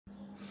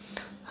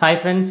Hi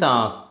friends,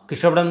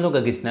 Krishnapuram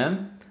உங்கள் Krishnan.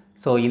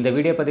 So இந்த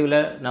video பதிவில்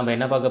நம்ம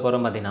என்ன பார்க்க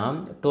போகிறோம் பார்த்தீங்கன்னா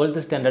 12th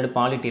ஸ்டாண்டர்ட்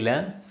பாலிட்டியில்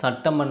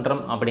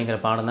சட்டமன்றம் அப்படிங்கிற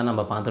பாடம் தான்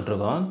நம்ம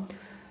பார்த்துட்ருக்கோம்.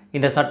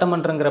 இந்த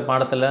சட்டமன்றங்கிற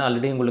பாடத்தில்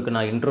ஆல்ரெடி உங்களுக்கு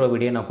நான் இன்ட்ரோ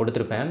வீடியோ நான்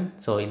கொடுத்துருப்பேன்.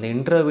 ஸோ இந்த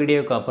இன்ட்ரோ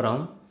வீடியோக்கு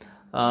அப்புறம்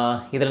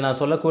இதில் நான்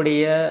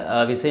சொல்லக்கூடிய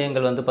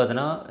விஷயங்கள் வந்து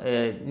பார்த்தீங்கன்னா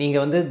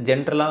நீங்கள் வந்து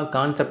ஜென்ரலாக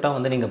கான்செப்டாக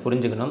வந்து நீங்கள்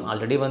புரிஞ்சுக்கணும்.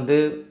 ஆல்ரெடி வந்து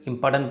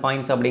இம்பார்ட்டன்ட்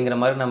பாயிண்ட்ஸ் அப்படிங்கிற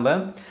மாதிரி நம்ம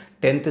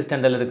 10th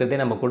ஸ்டாண்டர்டில் இருக்கிறதே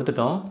நம்ம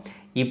கொடுத்துட்டோம்.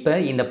 இப்போ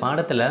இந்த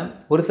பாடத்தில்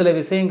ஒரு சில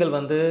விஷயங்கள்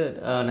வந்து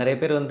நிறைய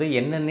பேர் வந்து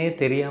என்னென்னே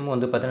தெரியாமல்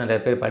வந்து பார்த்தீங்கன்னா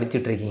நிறைய பேர்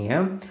படிச்சுட்ருக்கீங்க.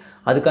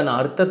 அதுக்கான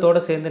அர்த்தத்தோடு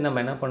சேர்ந்து நம்ம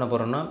என்ன பண்ண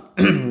போகிறோம்னா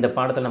இந்த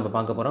பாடத்தில் நம்ம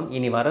பார்க்க போகிறோம்.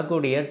 இனி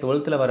வரக்கூடிய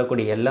 12th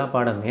வரக்கூடிய எல்லா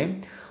பாடமே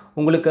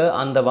உங்களுக்கு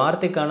அந்த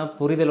வார்த்தைக்கான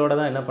புரிதலோடு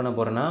தான் என்ன பண்ண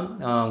போகிறேன்னா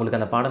உங்களுக்கு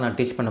அந்த பாடம் நான்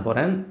டீச் பண்ண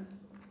போகிறேன்.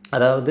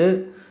 அதாவது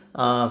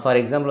ஃபார்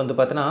எக்ஸாம்பிள் வந்து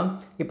பார்த்தோன்னா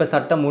இப்போ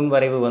சட்ட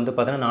முன்வரைவு வந்து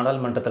பார்த்தோன்னா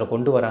நாடாளுமன்றத்தில்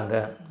கொண்டு வராங்க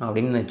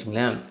அப்படின்னு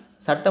வச்சுங்களேன்.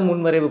 சட்ட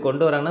முன்வரைவு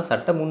கொண்டு வராங்கன்னா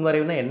சட்ட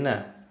முன்வரைவுனா என்ன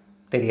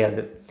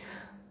தெரியாது.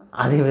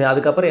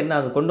 அதுக்கப்புறம் என்ன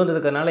அது கொண்டு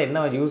வந்ததுக்கனால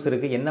என்ன யூஸ்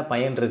இருக்குது, என்ன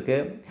பயன்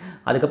இருக்குது,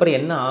 அதுக்கப்புறம்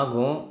என்ன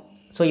ஆகும்,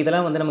 ஸோ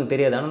இதெல்லாம் வந்து நமக்கு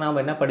தெரியாது. ஆனால்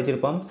நாம் என்ன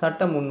படிச்சிருப்போம்,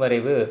 சட்ட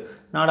முன்வரைவு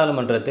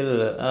நாடாளுமன்றத்தில்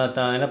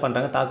என்ன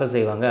பண்ணுறாங்க, தாக்கல்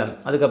செய்வாங்க,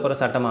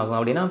 அதுக்கப்புறம் சட்டமாகும்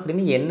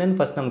அப்படின்னு என்னன்னு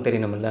ஃபஸ்ட் நமக்கு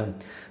தெரியணுமில்ல.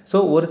 ஸோ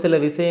ஒரு சில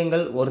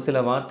விஷயங்கள் ஒரு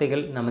சில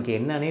வார்த்தைகள் நமக்கு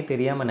என்னன்னே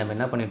தெரியாமல் நம்ம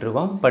என்ன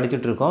பண்ணிகிட்ருக்கோம்,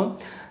 படிச்சுட்ருக்கோம்.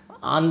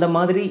 அந்த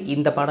மாதிரி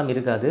இந்த பாடம்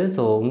இருக்காது.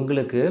 ஸோ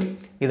உங்களுக்கு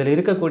இதில்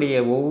இருக்கக்கூடிய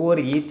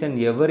ஒவ்வொரு ஈச் அண்ட்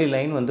எவரி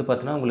லைன் வந்து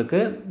பார்த்தோன்னா உங்களுக்கு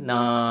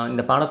நான்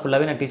இந்த பாடம்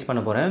ஃபுல்லாகவே நான் டீச்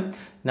பண்ண போகிறேன்.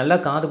 நல்லா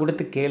காது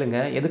கொடுத்து கேளுங்க.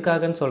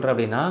 எதுக்காகன்னு சொல்கிறேன்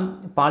அப்படின்னா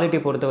பாலிட்டி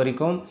பொறுத்த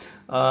வரைக்கும்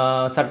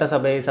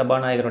சட்டசபை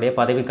சபாநாயகருடைய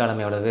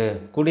பதவிக்காலம் எவ்வளவு,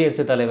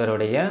 குடியரசுத்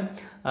தலைவருடைய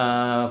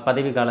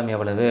பதவிக்காலம்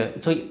எவ்வளவு,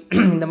 ஸோ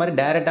இந்த மாதிரி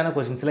டைரெக்டான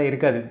கொஷின்ஸ்லாம்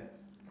இருக்காது.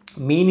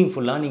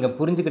 மீனிங்ஃபுல்லாக நீங்கள்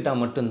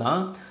புரிஞ்சுக்கிட்டால்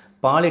மட்டும்தான்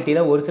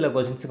பாலிட்டியில் ஒரு சில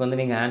கொஷின்ஸுக்கு வந்து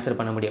நீங்கள் ஆன்சர்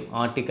பண்ண முடியும்.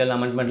 ஆர்டிக்கல்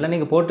அமெண்ட்மெண்ட்லாம்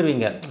நீங்கள்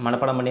போட்டுருவீங்க,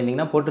 மனப்பாடம்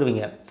பண்ணியிருந்தீங்கன்னா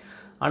போட்டுருவீங்க.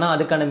 ஆனால்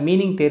அதுக்கான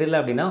மீனிங் தெரியல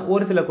அப்படின்னா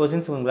ஒரு சில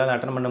கொஷின்ஸ் உங்களால்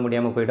அட்டன் பண்ண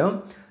முடியாமல் போயிடும்.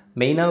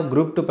 மெயினாக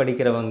குரூப் 2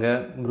 படிக்கிறவங்க,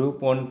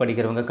 குரூப் 1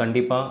 படிக்கிறவங்க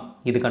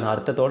கண்டிப்பாக இதுக்கான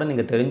அர்த்தத்தோடு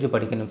நீங்கள் தெரிஞ்சு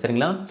படிக்கணும்,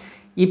 சரிங்களா?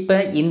 இப்போ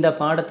இந்த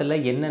பாடத்தில்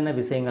என்னென்ன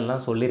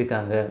விஷயங்கள்லாம்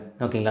சொல்லியிருக்காங்க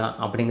ஓகேங்களா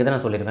அப்படிங்கிறத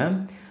நான் சொல்லிடுவேன்.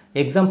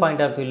 எக்ஸாம்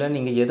பாயிண்ட் ஆஃப் வியூவில்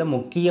நீங்கள் எதை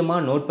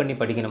முக்கியமாக நோட் பண்ணி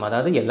படிக்கணும்,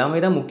 அதாவது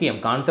எல்லாமே தான்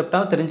முக்கியம்.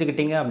 கான்செப்டாக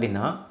தெரிஞ்சுக்கிட்டீங்க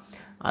அப்படின்னா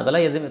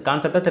அதெல்லாம் எது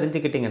கான்செப்டாக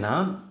தெரிஞ்சுக்கிட்டிங்கன்னா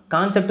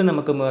கான்செப்ட்டு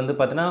நமக்கு வந்து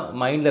பார்த்தோன்னா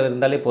மைண்டில்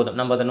இருந்தாலே போதும்.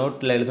 நம்ம அதை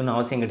நோட்டில் எழுதணும்னு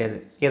அவசியம் கிடையாது.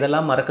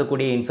 எதெல்லாம்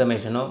மறக்கக்கூடிய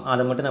இன்ஃபர்மேஷனோ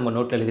அதை மட்டும் நம்ம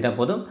நோட்டில் எழுதினா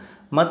போதும்.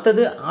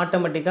 மற்றது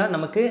ஆட்டோமேட்டிக்காக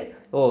நமக்கு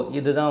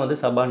இதுதான் வந்து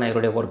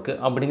சபாநாயகருடைய ஒர்க்கு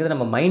அப்படிங்கிறத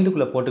நம்ம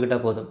மைண்டுக்குள்ளே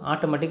போட்டுக்கிட்டால் போதும்.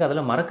 ஆட்டோமேட்டிக்காக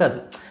அதெல்லாம் மறக்காது.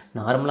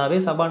 நார்மலாகவே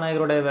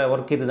சபாநாயகருடைய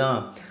ஒர்க் இதுதான்,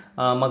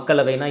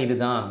 மக்களவைனா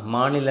இதுதான்,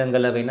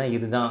 மாநிலங்களவைனா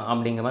இதுதான்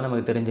அப்படிங்கிற மாதிரி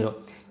நமக்கு தெரிஞ்சிடும்.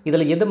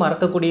 இதில் எது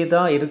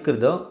மறக்கக்கூடியதாக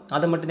இருக்கிறதோ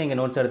அதை மட்டும் நீங்கள்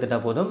நோட்ஸ்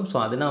எடுத்துகிட்டால் போதும். ஸோ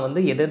அது நான்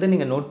வந்து எதை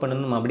நீங்கள் நோட்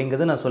பண்ணணும்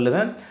அப்படிங்கிறது நான்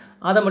சொல்லுவேன்.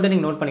 அதை மட்டும்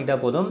நீங்கள் நோட்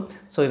பண்ணிக்கிட்டால் போதும்.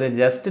 ஸோ இதை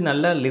ஜஸ்ட்டு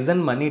நல்லா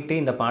லிசன் பண்ணிவிட்டு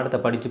இந்த பாடத்தை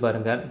படித்து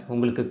பாருங்கள்,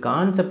 உங்களுக்கு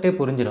கான்செப்டே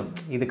புரிஞ்சிடும்.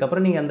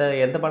 இதுக்கப்புறம் நீங்கள் அந்த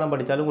எந்த பாடம்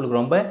படித்தாலும் உங்களுக்கு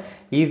ரொம்ப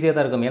ஈஸியாக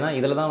தான் இருக்கும். ஏன்னா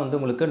இதில் தான் வந்து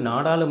உங்களுக்கு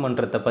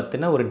நாடாளுமன்றத்தை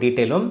பற்றின ஒரு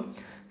டீட்டெயிலும்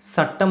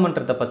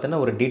சட்டமன்றத்தை பற்றின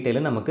ஒரு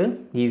டீட்டெயிலும் நமக்கு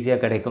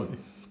ஈஸியாக கிடைக்கும்.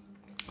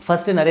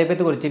 ஃபஸ்ட்டு நிறைய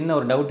பேருக்கு ஒரு சின்ன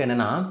ஒரு டவுட்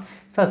என்னென்னா,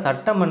 சார்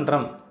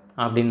சட்டமன்றம்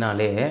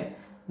அப்படின்னாலே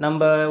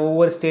நம்ம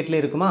ஒவ்வொரு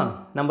ஸ்டேட்லேயும் இருக்குமா,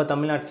 நம்ம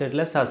தமிழ்நாடு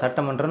ஸ்டேட்டில்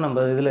சட்டமன்றம்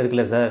நம்ம இதில்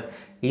இருக்குல்ல சார்,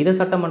 இதை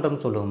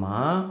சட்டமன்றம் சொல்லுவோமா,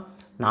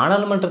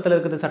 நாடாளுமன்றத்தில்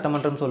இருக்கிறது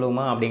சட்டமன்றம்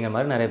சொல்லுவோமா அப்படிங்கிற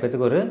மாதிரி நிறைய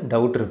பேத்துக்கு ஒரு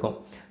டவுட் இருக்கும்.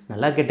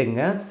 நல்லா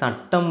கேட்டுங்க,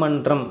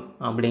 சட்டமன்றம்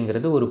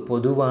அப்படிங்கிறது ஒரு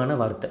பொதுவான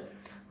வார்த்தை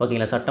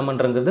ஓகேங்களா.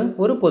 சட்டமன்றங்கிறது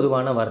ஒரு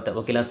பொதுவான வார்த்தை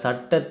ஓகேங்களா.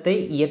 சட்டத்தை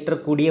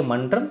இயற்றக்கூடிய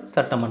மன்றம்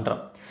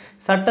சட்டமன்றம்.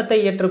 சட்டத்தை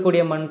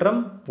இயற்றக்கூடிய மன்றம்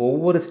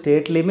ஒவ்வொரு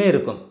ஸ்டேட்லேயுமே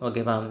இருக்கும்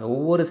ஓகேவா.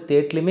 ஒவ்வொரு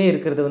ஸ்டேட்லேயுமே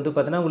இருக்கிறது வந்து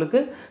பார்த்தீங்கன்னா உங்களுக்கு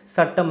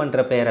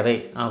சட்டமன்ற பேரவை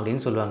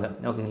அப்படின்னு சொல்லுவாங்க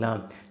ஓகேங்களா.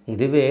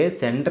 இதுவே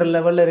சென்ட்ரல்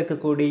லெவலில்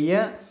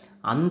இருக்கக்கூடிய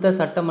அந்த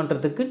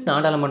சட்டமன்றத்துக்கு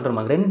நாடாளுமன்றம்,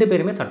 ரெண்டு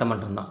பேருமே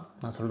சட்டமன்றம் தான்.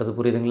 நான் சொல்கிறது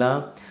புரியுதுங்களா?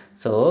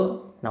 ஸோ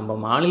நம்ம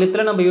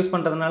மாநிலத்தில் நம்ம யூஸ்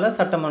பண்ணுறதுனால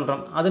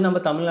சட்டமன்றம், அது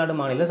நம்ம தமிழ்நாடு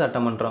மாநில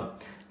சட்டமன்றம்.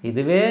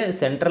 இதுவே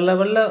சென்ட்ரல்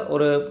லெவலில்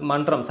ஒரு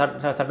மன்றம்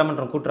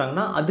சட்டமன்றம்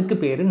கூட்டுறாங்கன்னா அதுக்கு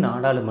பேர்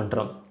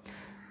நாடாளுமன்றம்.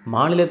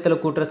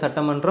 மாநிலத்தில் கூட்டுற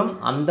சட்டமன்றம்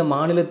அந்த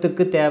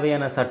மாநிலத்துக்கு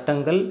தேவையான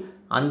சட்டங்கள்,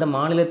 அந்த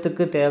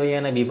மாநிலத்துக்கு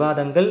தேவையான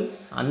விவாதங்கள்,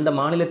 அந்த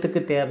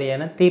மாநிலத்துக்கு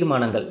தேவையான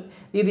தீர்மானங்கள்,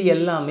 இது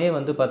எல்லாமே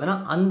வந்து பார்த்தோன்னா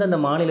அந்தந்த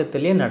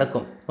மாநிலத்திலே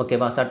நடக்கும்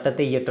ஓகேவா.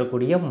 சட்டத்தை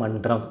இயற்றக்கூடிய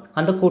மன்றம்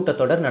அந்த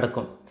கூட்டத்தொடர்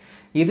நடக்கும்.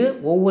 இது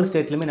ஒவ்வொரு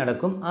ஸ்டேட்லையுமே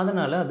நடக்கும்.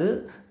 அதனால் அது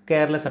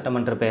கேரள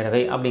சட்டமன்ற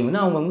பேரவை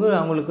அப்படிங்கன்னா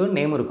அவங்களுக்கு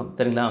நேம் இருக்கும்,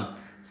 சரிங்களா.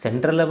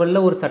 சென்ட்ரல்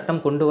லெவலில் ஒரு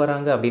சட்டம் கொண்டு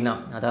வராங்க அப்படின்னா,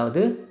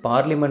 அதாவது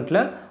பார்லிமெண்ட்டில்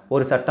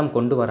ஒரு சட்டம்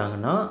கொண்டு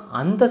வராங்கன்னா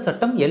அந்த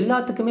சட்டம்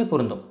எல்லாத்துக்குமே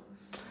பொருந்தும்,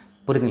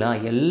 புரியுதுங்களா.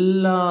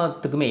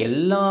 எல்லாத்துக்குமே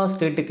எல்லா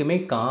ஸ்டேட்டுக்குமே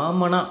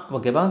காமனாக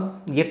ஓகேவா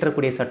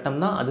இயற்றக்கூடிய சட்டம்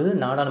தான் அது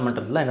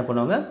நாடாளுமன்றத்தில் என்ன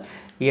பண்ணுவாங்க,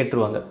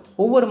 இயற்றுவாங்க.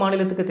 ஒவ்வொரு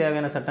மாநிலத்துக்கு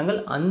தேவையான சட்டங்கள்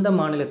அந்த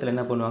மாநிலத்தில்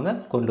என்ன பண்ணுவாங்க,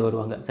 கொண்டு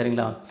வருவாங்க,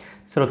 சரிங்களா.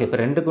 சரி ஓகே,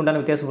 இப்போ ரெண்டுக்கு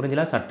உண்டான வித்தியாசம்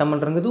புரிஞ்சுக்கலாம்.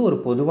 சட்டமன்றங்கிறது ஒரு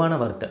பொதுவான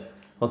வார்த்தை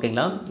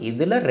ஓகேங்களா.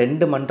 இதில்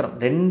ரெண்டு மன்றம்,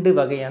 ரெண்டு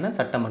வகையான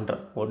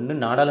சட்டமன்றம், ஒன்று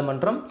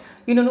நாடாளுமன்றம்,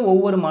 இன்னொன்று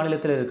ஒவ்வொரு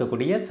மாநிலத்தில்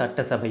இருக்கக்கூடிய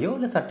சட்டசபையோ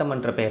இல்லை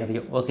சட்டமன்ற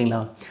பேரவையோ ஓகேங்களா.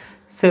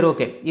 சரி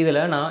ஓகே,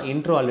 இதில் நான்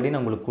இன்ட்ரோ ஆல்ரெடி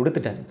நான் உங்களுக்கு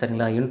கொடுத்துட்டேன்,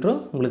 சரிங்களா. இன்ட்ரோ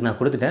உங்களுக்கு நான்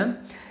கொடுத்துட்டேன்.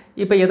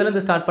 இப்போ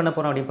எதுலேருந்து ஸ்டார்ட் பண்ண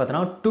போகிறோம் அப்படின்னு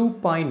பார்த்தோன்னா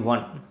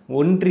 2.1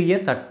 ஒன்றிய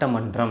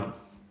சட்டமன்றம்,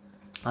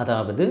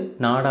 அதாவது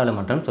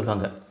நாடாளுமன்றம்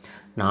சொல்லுவாங்க.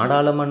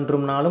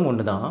 நாடாளுமன்றம்னாலும்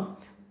ஒன்று தான்,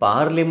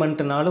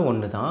 பார்லிமெண்ட்னாலும்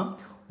ஒன்று தான்,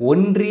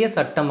 ஒன்றிய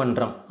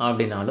சட்டமன்றம்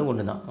அப்படின்னாலும்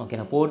ஒன்று தான். ஓகே,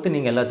 நான் போட்டு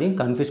நீங்கள் எல்லாத்தையும்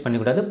கன்ஃபியூஸ்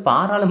பண்ணிக்கூடாது.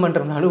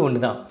 பாராளுமன்றம்னாலும்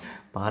ஒன்று தான்.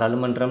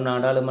 பாராளுமன்றம்,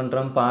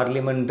 நாடாளுமன்றம்,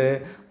 பார்லிமெண்ட்டு,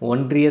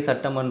 ஒன்றிய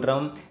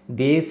சட்டமன்றம்,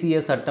 தேசிய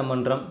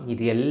சட்டமன்றம்,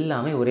 இது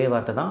எல்லாமே ஒரே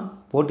வார்த்தை தான்.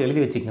 போட்டு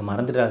எழுதி வச்சுக்கங்க,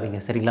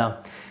 மறந்துடாதீங்க. சரிங்களா?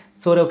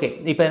 ஸோ ஓகே,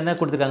 இப்போ என்ன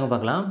கொடுத்துருக்காங்க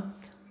பார்க்கலாம்.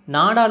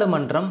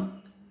 நாடாளுமன்றம்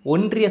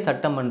ஒன்றிய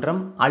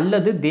சட்டமன்றம்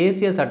அல்லது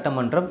தேசிய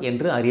சட்டமன்றம்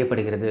என்று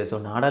அறியப்படுகிறது. ஸோ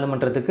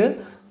நாடாளுமன்றத்துக்கு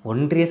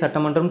ஒன்றிய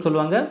சட்டமன்றம்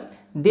சொல்லுவாங்க,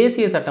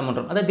 தேசிய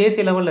சட்டமன்றம் அதாவது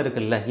தேசிய லெவலில்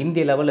இருக்குல்ல,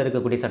 இந்திய லெவலில்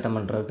இருக்கக்கூடிய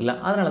சட்டமன்றம் இருக்குல்ல,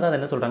 அதனால தான் அதை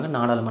என்ன சொல்கிறாங்க,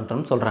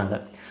 நாடாளுமன்றம் சொல்கிறாங்க.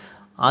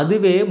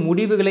 அதுவே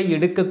முடிவுகளை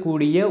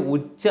எடுக்கக்கூடிய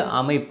உச்ச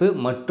அமைப்பு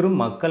மற்றும்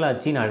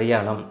மக்களாட்சியின்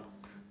அடையாளம்.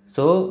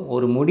 ஸோ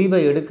ஒரு முடிவை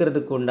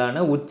எடுக்கிறதுக்கு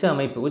உண்டான உச்ச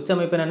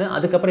அமைப்பு என்னென்னு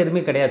அதுக்கப்புறம்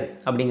எதுவுமே கிடையாது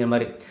அப்படிங்கிற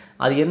மாதிரி.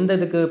 அது எந்த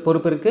இதுக்கு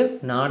பொறுப்பு இருக்குது,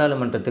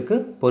 நாடாளுமன்றத்துக்கு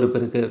பொறுப்பு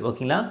இருக்குது.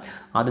 ஓகேங்களா?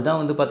 அதுதான்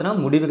வந்து பார்த்தோன்னா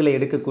முடிவுகளை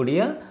எடுக்கக்கூடிய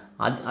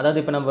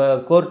அதாவது இப்போ நம்ம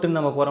கோர்ட்டுன்னு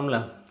நம்ம போகிறோம்ல,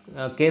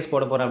 கேஸ்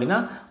போட போகிறோம் அப்படின்னா,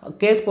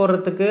 கேஸ்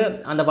போடுறதுக்கு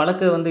அந்த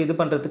வழக்கு வந்து இது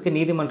பண்ணுறதுக்கு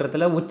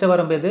நீதிமன்றத்தில் உச்ச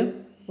வரம்பு எது,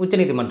 உச்ச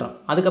நீதிமன்றம்.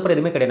 அதுக்கப்புறம்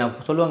எதுவுமே கிடையாது.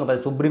 நான் சொல்லுவாங்க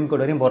பார்த்து சுப்ரீம்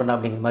கோர்ட் வரையும் போகிறேன்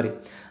அப்படிங்கிற மாதிரி.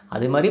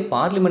 அது மாதிரி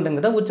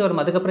பார்லிமெண்ட்டுங்கிறத உச்ச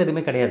வரம்பு, அதுக்கப்புறம்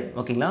எதுவுமே கிடையாது.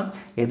 ஓகேங்களா?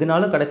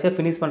 எதுனாலும் கடைசியாக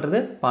ஃபினிஷ் பண்ணுறது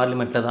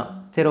பார்லிமெண்ட்டில் தான்.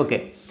 சரி, ஓகே.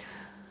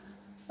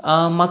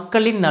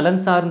 மக்களின்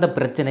நலன் சார்ந்த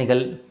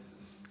பிரச்சனைகள்,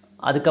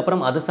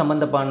 அதுக்கப்புறம் அது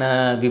சம்பந்தமான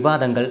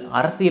விவாதங்கள்,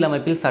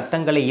 அரசியலமைப்பில்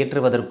சட்டங்களை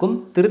இயற்றுவதற்கும்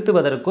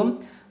திருத்துவதற்கும்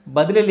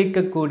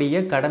பதிலளிக்கக்கூடிய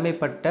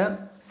கடமைப்பட்ட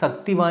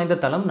சக்தி வாய்ந்த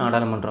தளம்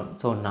நாடாளுமன்றம்.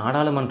 ஸோ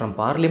நாடாளுமன்றம்,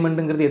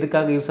 பார்லிமெண்ட்டுங்கிறது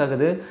எதுக்காக யூஸ்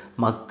ஆகுது,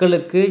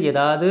 மக்களுக்கு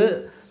ஏதாவது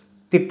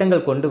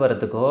திட்டங்கள் கொண்டு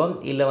வரத்துக்கோ,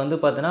 இல்லை வந்து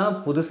பார்த்தோன்னா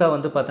புதுசாக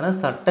வந்து பார்த்தோன்னா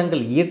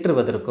சட்டங்கள்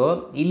இயற்றுவதற்கோ,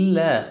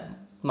 இல்லை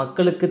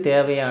மக்களுக்கு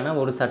தேவையான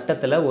ஒரு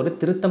சட்டத்தில் ஒரு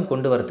திருத்தம்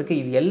கொண்டு வரத்துக்கு,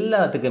 இது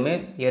எல்லாத்துக்குமே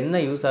என்ன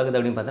யூஸ் ஆகுது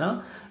அப்படின்னு பார்த்தோன்னா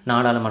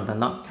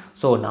நாடாளுமன்றம் தான்.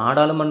 ஸோ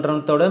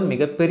நாடாளுமன்றத்தோட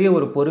மிகப்பெரிய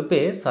ஒரு பொறுப்பே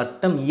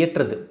சட்டம்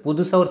இயற்றுறது.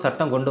 புதுசாக ஒரு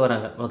சட்டம் கொண்டு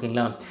வராங்க.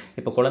 ஓகேங்களா?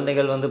 இப்போ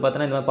குழந்தைகள் வந்து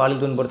பார்த்தோன்னா இந்த மாதிரி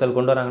பாலியல் துன்புறுத்தல்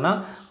கொண்டு வராங்கன்னா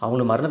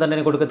அவங்களுக்கு மரண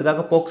தண்டனை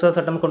கொடுக்கறதுக்காக போக்சோ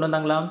சட்டம் கொண்டு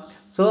வந்தாங்களா?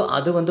 ஸோ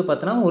அது வந்து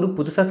பார்த்தோன்னா ஒரு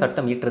புதுசாக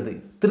சட்டம் இயற்றுறது.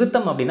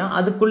 திருத்தம் அப்படின்னா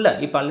அதுக்குள்ளே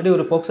இப்போ ஆல்ரெடி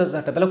ஒரு போக்சோ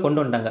சட்டத்தில் கொண்டு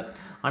வந்தாங்க,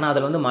 ஆனால்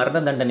அதில் வந்து மரண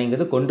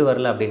தண்டனைங்கிறது கொண்டு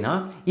வரல அப்படின்னா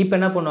இப்போ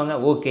என்ன பண்ணுவாங்க,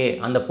 ஓகே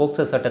அந்த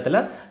போக்சோ சட்டத்தில்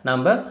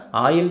நம்ம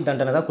ஆயுள்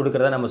தண்டனை தான்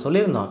கொடுக்குறதா நம்ம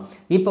சொல்லியிருந்தோம்,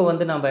 இப்போ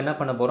வந்து நம்ம என்ன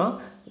பண்ண போகிறோம்,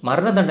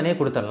 மரண தண்டனையே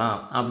கொடுத்துடலாம்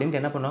அப்படின்ட்டு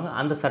என்ன பண்ணுவாங்க,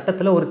 அந்த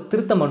சட்டத்தில் ஒரு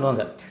திருத்தம்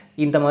பண்ணுவாங்க.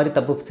 இந்த மாதிரி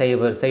தப்பு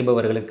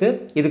செய்பவர்களுக்கு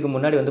இதுக்கு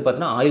முன்னாடி வந்து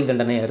பார்த்தோன்னா ஆயுள்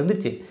தண்டனையாக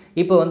இருந்துச்சு,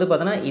 இப்போ வந்து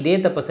பார்த்தோன்னா இதே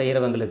தப்பை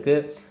செய்கிறவங்களுக்கு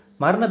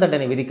மரண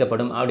தண்டனை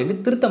விதிக்கப்படும் அப்படின்னு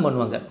திருத்தம்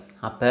பண்ணுவாங்க.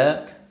 அப்போ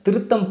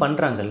திருத்தம்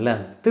பண்ணுறாங்கல்ல,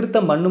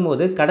 திருத்தம்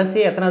பண்ணும்போது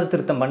கடைசியாக எத்தனாவது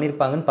திருத்தம்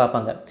பண்ணியிருப்பாங்கன்னு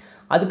பார்ப்பாங்க.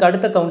 அதுக்கு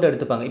அடுத்த கவுண்ட்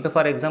எடுத்துப்பாங்க. இப்போ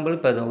ஃபார் எக்ஸாம்பிள்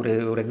இப்போ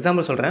ஒரு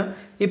எக்ஸாம்பிள் சொல்கிறேன்.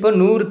 இப்போ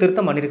 100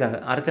 திருத்தம் பண்ணியிருக்காங்க,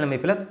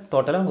 அரசியலமைப்பில்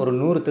டோட்டலாக ஒரு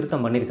 100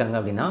 திருத்தம் பண்ணியிருக்காங்க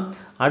அப்படின்னா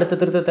அடுத்த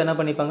திருத்தத்தை என்ன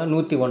பண்ணிப்பாங்க,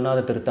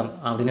 101வது திருத்தம்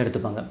அப்படின்னு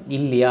எடுத்துப்பாங்க.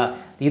 இல்லையா,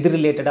 இது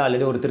ரிலேட்டடாக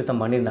ஆல்ரெடி ஒரு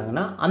திருத்தம்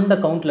பண்ணியிருந்தாங்கன்னா அந்த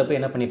கவுண்ட்டில்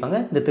போய் என்ன பண்ணிப்பாங்க,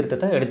 இந்த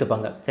திருத்தத்தை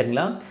எடுத்துப்பாங்க.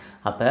 சரிங்களா?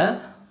 அப்போ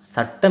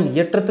சட்டம்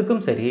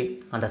இயற்றத்துக்கும் சரி,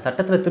 அந்த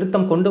சட்டத்தில்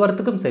திருத்தம் கொண்டு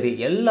வரத்துக்கும் சரி,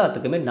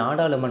 எல்லாத்துக்குமே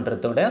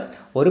நாடாளுமன்றத்தோட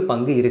ஒரு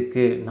பங்கு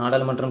இருக்குது.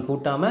 நாடாளுமன்றம்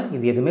கூட்டாமல்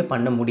இது எதுவுமே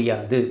பண்ண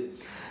முடியாது.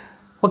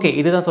 ஓகே,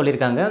 இதுதான்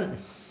சொல்லியிருக்காங்க.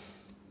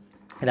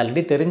 இது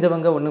ஆல்ரெடி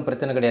தெரிஞ்சவங்க ஒன்றும்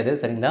பிரச்சனை கிடையாது.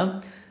 சரிங்களா?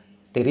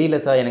 தெரியல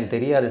சார், எனக்கு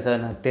தெரியாது சார்,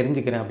 நான்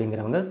தெரிஞ்சுக்கிறேன்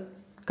அப்படிங்கிறவங்க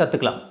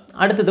கற்றுக்கலாம்.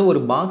 அடுத்தது ஒரு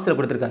பாக்ஸில்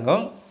கொடுத்துருக்காங்க,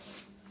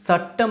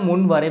 சட்ட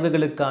முன்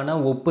வரைவுகளுக்கான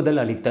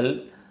ஒப்புதல் அளித்தல்,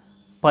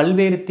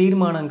 பல்வேறு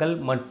தீர்மானங்கள்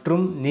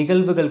மற்றும்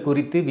நிகழ்வுகள்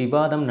குறித்து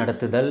விவாதம்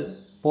நடத்துதல்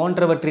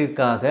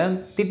போன்றவற்றிற்காக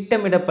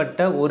திட்டமிடப்பட்ட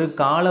ஒரு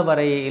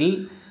காலவரையில்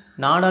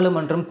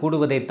நாடாளுமன்றம்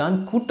கூடுவதைத்தான்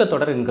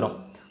கூட்டத்தொடர் என்கிறோம்.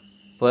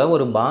 இப்போ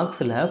ஒரு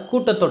பாக்ஸில்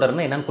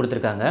கூட்டத்தொடர்னு என்னென்னு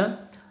கொடுத்துருக்காங்க,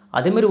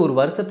 அதேமாதிரி ஒரு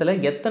வருஷத்தில்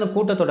எத்தனை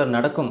கூட்டத்தொடர்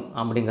நடக்கும்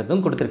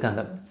அப்படிங்கிறதும்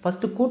கொடுத்துருக்காங்க.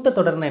 ஃபஸ்ட்டு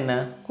கூட்டத்தொடர்னா என்ன,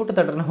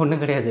 கூட்டத்தொடர்னா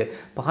ஒன்றும் கிடையாது,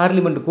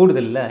 பார்லிமெண்ட்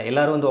கூடுதல்ல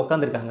எல்லோரும் வந்து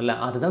உட்காந்துருக்காங்கல்ல,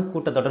 அதுதான்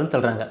கூட்டத்தொடர்னு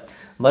சொல்கிறாங்க.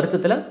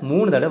 வருஷத்தில்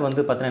 3 தடவை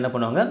வந்து பார்த்தீங்கன்னா என்ன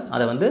பண்ணுவாங்க,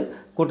 அதை வந்து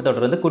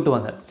கூட்டத்தொடர் வந்து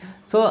கூட்டுவாங்க.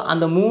 ஸோ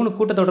அந்த 3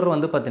 கூட்டத்தொடர்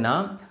வந்து பார்த்தீங்கன்னா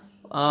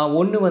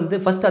ஒன்று வந்து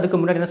ஃபஸ்ட்டு அதுக்கு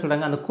முன்னாடி என்ன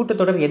சொல்கிறாங்க, அந்த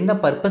கூட்டத்தொடர் என்ன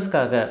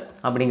பர்பஸ்க்காக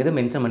அப்படிங்கிறது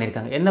மென்ஷன்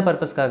பண்ணியிருக்காங்க. என்ன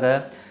பர்பஸ்க்காக,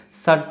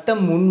 சட்ட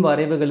முன்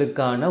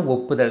வரைவுகளுக்கான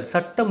ஒப்புதல்.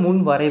 சட்ட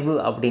முன் வரைவு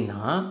அப்படின்னா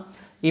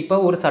இப்போ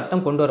ஒரு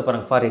சட்டம் கொண்டு வர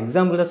போகிறாங்க. ஃபார்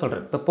எக்ஸாம்பிள் தான்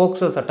சொல்கிறேன், இப்போ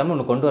போக்சோ சட்டம்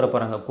ஒன்று கொண்டு வர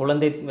போகிறாங்க.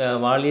 குழந்தை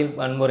பாலியல்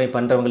வன்முறை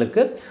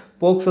பண்ணுறவங்களுக்கு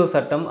போக்சோ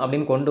சட்டம்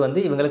அப்படின்னு கொண்டு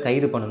வந்து இவங்களை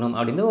கைது பண்ணணும்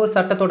அப்படின்னு ஒரு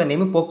சட்டத்தோட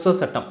நேம் போக்சோ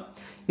சட்டம்.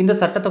 இந்த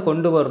சட்டத்தை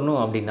கொண்டு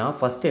வரணும் அப்படின்னா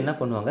ஃபஸ்ட்டு என்ன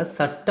பண்ணுவாங்க,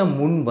 சட்ட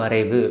முன்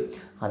வரைவு.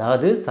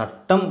 அதாவது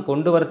சட்டம்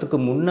கொண்டு வரத்துக்கு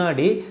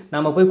முன்னாடி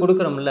நம்ம போய்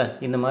கொடுக்குறோம்ல,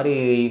 இந்த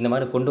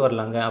மாதிரி கொண்டு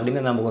வரலாங்க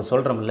அப்படின்னு நம்ம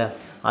சொல்கிறோம்ல,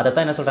 அதை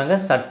தான் என்ன சொல்கிறாங்க,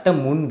 சட்ட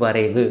முன்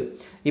வரைவு.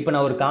 இப்போ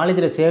நான் ஒரு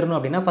காலேஜில் சேரணும்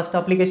அப்படின்னா ஃபஸ்ட்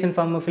அப்ளிகேஷன்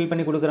ஃபார்ம் ஃபில்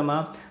பண்ணி கொடுக்குறோமா,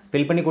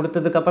 ஃபில் பண்ணி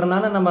கொடுத்ததுக்கப்புறம்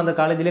தானே நம்ம அந்த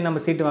காலேஜ்லேயே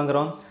நம்ம சீட்டு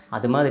வாங்குகிறோம்.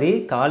 அது மாதிரி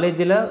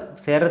காலேஜில்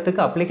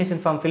சேர்கிறதுக்கு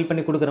அப்ளிகேஷன் ஃபார்ம் ஃபில்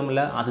பண்ணி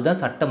கொடுக்குறோம்ல,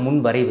 அதுதான் சட்ட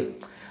முன் வரைவு.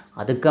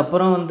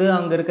 அதுக்கப்புறம் வந்து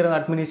அங்கே இருக்கிற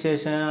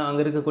அட்மினிஸ்ட்ரேஷன்,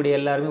 அங்கே இருக்கக்கூடிய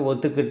எல்லாருமே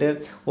ஒத்துக்கிட்டு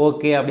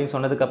ஓகே அப்படின்னு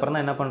சொன்னதுக்கப்புறம்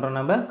தான் என்ன பண்ணுறோம்,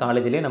 நம்ம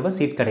காலேஜ்லேயே நம்ம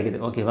சீட் கிடைக்குது.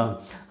 ஓகேவா?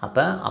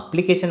 அப்போ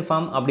அப்ளிகேஷன்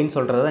ஃபார்ம் அப்படின்னு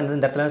சொல்கிறது தான்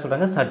இந்த இடத்துல என்ன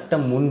சொல்கிறாங்க, சட்ட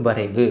முன்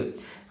வரைவு.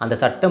 அந்த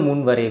சட்ட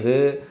முன்வரைவு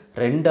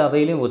 2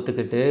 அவையிலையும்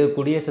ஒத்துக்கிட்டு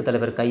குடியரசுத்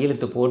தலைவர்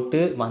கையெழுத்து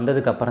போட்டு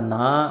வந்ததுக்கப்புறம்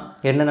தான்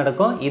என்ன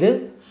நடக்கும், இது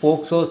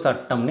போக்சோ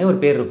சட்டம்னே ஒரு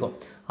பேர் இருக்கும்.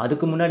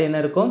 அதுக்கு முன்னாடி என்ன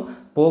இருக்கும்,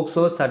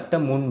 போக்சோ சட்ட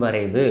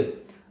முன்வரைவு.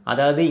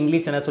 அதாவது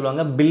இங்கிலீஷ் என்ன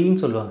சொல்லுவாங்க,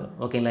 பில்னு சொல்லுவாங்க.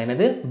 ஓகேங்களா,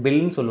 என்னது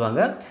பில்னு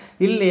சொல்லுவாங்க.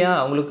 இல்லையா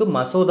அவங்களுக்கு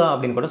மசோதா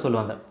அப்படின்னு கூட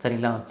சொல்லுவாங்க.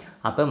 சரிங்களா,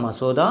 அப்போ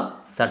மசோதா,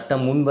 சட்ட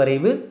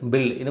முன்வரைவு,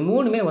 பில், இது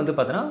மூணுமே வந்து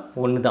பார்த்தோன்னா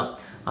ஒன்று தான்.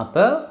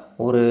 அப்போ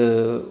ஒரு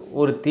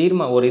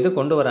ஒரு இது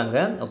கொண்டு வராங்க.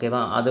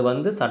 ஓகேவா, அது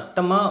வந்து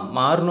சட்டமாக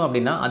மாறணும்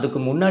அப்படின்னா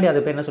அதுக்கு முன்னாடி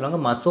அது பேர் என்ன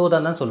சொல்லுவாங்க, மசோதா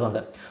தான்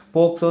சொல்லுவாங்க.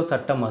 போக்சோ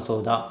சட்ட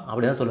மசோதா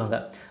அப்படி தான் சொல்லுவாங்க.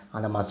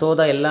 அந்த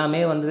மசோதா எல்லாமே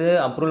வந்து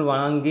அப்ரூவல்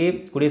வாங்கி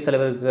குடியரசுத்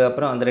தலைவருக்கு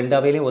அப்புறம் அந்த 2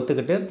 அவையிலையும்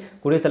ஒத்துக்கிட்டு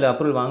குடியரசுத் தலைவர்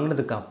அப்ரூவல்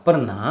வாங்கினதுக்கு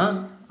அப்புறம் தான்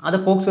அதை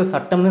போக்சோ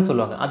சட்டம்னு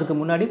சொல்லுவாங்க. அதுக்கு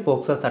முன்னாடி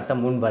போக்சோ சட்ட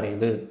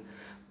முன்வரைவு,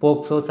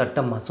 போக்சோ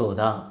சட்ட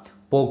மசோதா,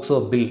 போக்சோ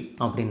பில்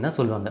அப்படின்னு தான்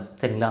சொல்லுவாங்க.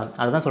 சரிங்களா,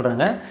 அதுதான்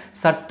சொல்கிறாங்க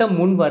சட்ட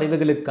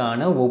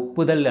முன்வரைவுகளுக்கான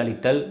ஒப்புதல்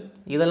அளித்தல்.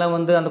 இதெல்லாம்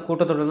வந்து அந்த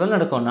கூட்டத்தொடரில்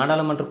நடக்கும்,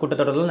 நாடாளுமன்ற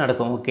கூட்டத்தொடரில்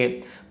நடக்கும். ஓகே,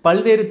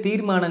 பல்வேறு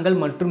தீர்மானங்கள்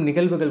மற்றும்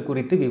நிகழ்வுகள்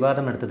குறித்து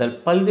விவாதம் நடத்துதல்.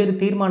 பல்வேறு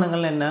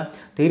தீர்மானங்கள் என்ன,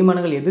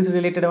 தீர்மானங்கள் எது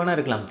ரிலேட்டடாக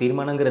இருக்கலாம்.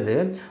 தீர்மானங்கிறது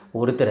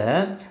ஒருத்தரை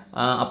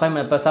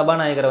இப்போ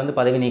சபாநாயகரை வந்து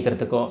பதவி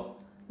நீக்கிறதுக்கோ,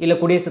 இல்லை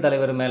குடியரசுத்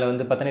தலைவர் மேலே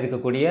வந்து பத்தனை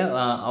இருக்கக்கூடிய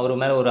அவர்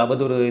மேலே ஒரு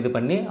அவதூறு இது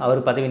பண்ணி அவர்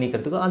பதவி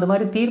நீக்கிறதுக்கும் அந்த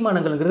மாதிரி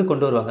தீர்மானங்கள்ங்கிறது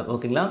கொண்டு வருவாங்க.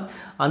 ஓகேங்களா,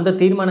 அந்த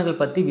தீர்மானங்கள்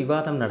பற்றி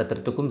விவாதம்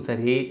நடத்துறதுக்கும்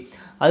சரி.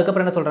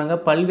 அதுக்கப்புறம் என்ன சொல்கிறாங்க,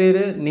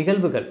 பல்வேறு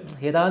நிகழ்வுகள்,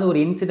 ஏதாவது ஒரு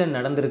இன்சிடென்ட்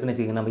நடந்திருக்குன்னு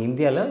வச்சுக்கோங்க. நம்ம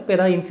இந்தியாவில் இப்போ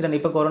ஏதாவது இன்சிடென்ட்,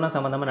 இப்போ கொரோனா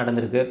சம்மந்தமாக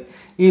நடந்திருக்கு,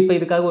 இப்போ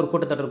இதுக்காக ஒரு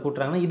கூட்டத்தொடர்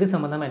கூட்டுறாங்கன்னா இது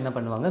சம்மந்தமாக என்ன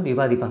பண்ணுவாங்க,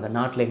 விவாதிப்பாங்க.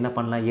 நாட்டில் என்ன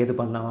பண்ணலாம், ஏது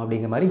பண்ணலாம்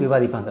அப்படிங்கிற மாதிரி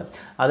விவாதிப்பாங்க.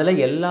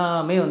 அதில்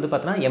எல்லாமே வந்து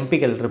பார்த்தோன்னா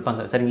எம்பிக்கள்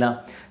இருப்பாங்க. சரிங்களா,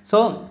 ஸோ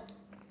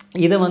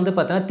இதை வந்து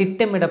பார்த்தோன்னா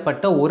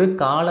திட்டமிடப்பட்ட ஒரு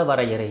கால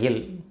வரையறையில்,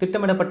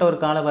 திட்டமிடப்பட்ட ஒரு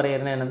கால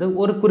வரையறை என்னது,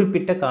 ஒரு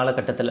குறிப்பிட்ட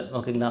காலகட்டத்தில்.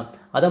 ஓகேங்களா,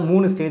 அதான்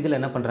 3 ஸ்டேஜில்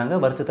என்ன பண்ணுறாங்க,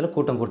 வருஷத்தில்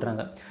கூட்டம்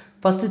கூட்டுறாங்க.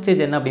 ஃபஸ்ட்டு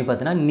ஸ்டேஜ் என்ன அப்படின்னு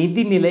பார்த்தீங்கன்னா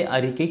நிதிநிலை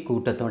அறிக்கை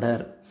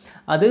கூட்டத்தொடர்.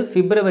 அது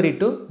பிப்ரவரி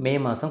டு மே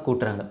மாதம்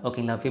கூட்டுறாங்க.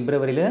 ஓகேங்களா,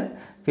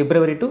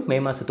 பிப்ரவரி டு மே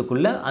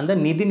மாதத்துக்குள்ளே அந்த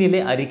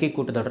நிதிநிலை அறிக்கை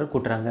கூட்டத்தொடர்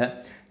கூட்டுறாங்க.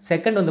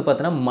 செகண்ட் வந்து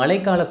பார்த்தோன்னா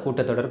மழைக்கால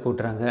கூட்டத்தொடர்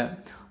கூட்டுறாங்க.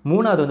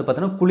 மூணாவது வந்து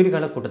பார்த்தோன்னா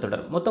குளிர்கால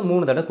கூட்டத்தொடர். மொத்தம்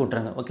 3 தடவை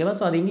கூட்டுறாங்க. ஓகேவா,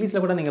 ஸோ அது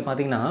இங்கிலீஷில் கூட நீங்கள்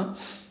பார்த்தீங்கன்னா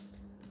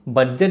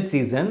budget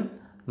season,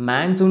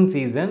 monsoon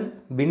season,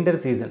 winter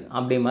season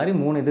அப்படி மாதிரி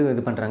 3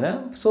 இது பண்ணுறாங்க.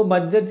 ஸோ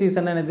பட்ஜெட்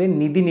சீசன் என்னது,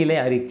 நிதிநிலை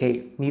அறிக்கை,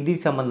 நிதி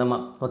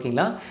சம்மந்தமாக.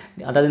 ஓகேங்களா,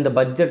 அதாவது இந்த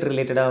பட்ஜெட்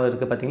ரிலேட்டடாக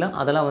இருக்குது பார்த்தீங்களா,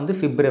 அதெல்லாம் வந்து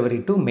பிப்ரவரி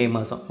டு மே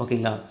மாதம்.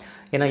 ஓகேங்களா,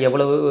 ஏன்னா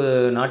எவ்வளவு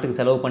நாட்டுக்கு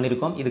செலவு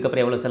பண்ணியிருக்கோம்,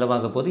 இதுக்கப்புறம் எவ்வளோ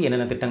செலவாக போகுது,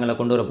 என்னென்ன திட்டங்களை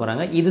கொண்டு வர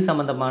போகிறாங்க, இது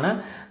சம்மந்தமான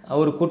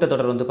ஒரு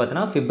கூட்டத்தொடர் வந்து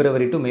பார்த்தீங்கன்னா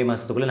பிப்ரவரி டு மே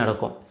மாதத்துக்குள்ளே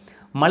நடக்கும்.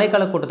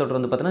 மழைக்கால கூட்டத்தொடர்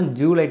வந்து பார்த்தீங்கன்னா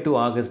ஜூலை டு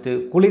ஆகஸ்ட்,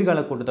 குளிர்கால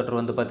கூட்டத்தொடர்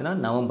வந்து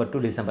பார்த்தீங்கன்னா நவம்பர் டு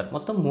டிசம்பர்.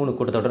 மொத்தம் 3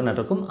 கூட்டத்தொடர்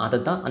நடக்கும். அதை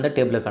தான் அந்த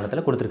டேபிள்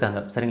காலத்தில்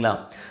கொடுத்துருக்காங்க. சரிங்களா,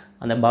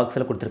 அந்த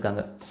பாக்ஸில்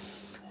கொடுத்துருக்காங்க.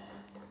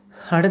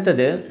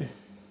 அடுத்தது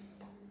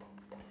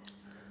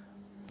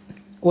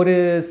ஒரு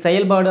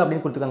செயல்பாடு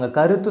அப்படின்னு கொடுத்துருக்காங்க,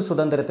 கருத்து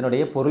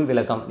சுதந்திரத்தினுடைய பொருள்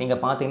விளக்கம்.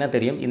 நீங்கள் பார்த்தீங்கன்னா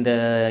தெரியும், இந்த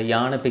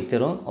யானை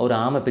பிக்சரும் ஒரு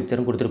ஆமை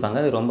பிக்சரும் கொடுத்துருப்பாங்க.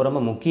 அது ரொம்ப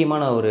ரொம்ப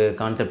முக்கியமான ஒரு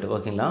கான்செப்ட்.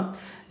 ஓகேங்களா,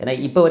 ஏன்னா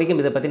இப்போ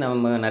வரைக்கும் இதை பற்றி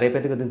நம்ம நிறைய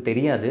பேருக்கு வந்து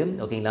தெரியாது.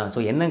 ஓகேங்களா,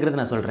 ஸோ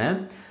என்னங்கிறது நான் சொல்கிறேன்.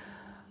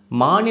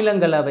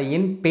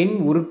 மாநிலங்களவையின் பெண்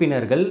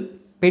உறுப்பினர்கள்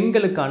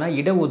பெண்களுக்கான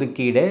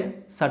இடஒதுக்கீடு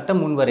சட்ட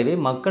முன்வரைவை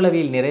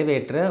மக்களவையில்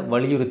நிறைவேற்ற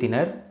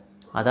வலியுறுத்தினர்.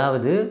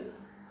 அதாவது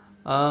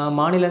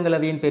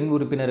மாநிலங்களவையின் பெண்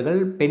உறுப்பினர்கள்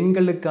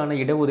பெண்களுக்கான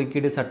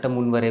இடஒதுக்கீடு சட்ட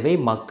முன்வரைவை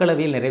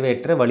மக்களவையில்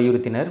நிறைவேற்ற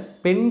வலியுறுத்தினர்.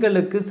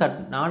 பெண்களுக்கு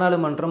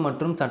நாடாளுமன்றம்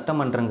மற்றும்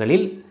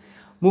சட்டமன்றங்களில்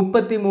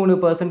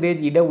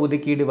 33%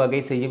 இடஒதுக்கீடு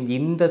வகை செய்யும்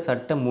இந்த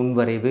சட்ட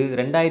முன்வரைவு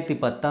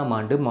 2010ஆம்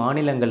ஆண்டு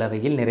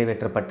மாநிலங்களவையில்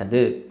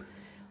நிறைவேற்றப்பட்டது.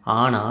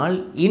 ஆனால்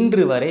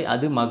இன்று வரை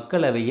அது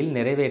மக்களவையில்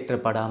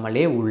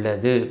நிறைவேற்றப்படாமலே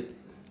உள்ளது.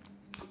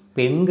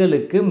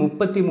 பெண்களுக்கு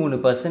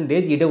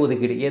 33%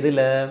 இடஒதுக்கீடு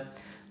எதில்,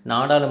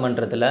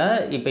 நாடாளுமன்றத்தில்.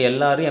 இப்போ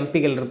எல்லாரும்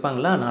எம்பிகள்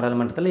இருப்பாங்களா,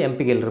 நாடாளுமன்றத்தில்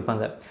எம்பிகள்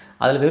இருப்பாங்க.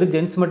 அதில் வெறும்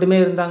ஜென்ட்ஸ் மட்டுமே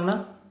இருந்தாங்கன்னா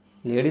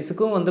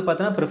லேடிஸுக்கும் வந்து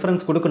பார்த்தோன்னா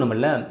ப்ரிஃபரன்ஸ்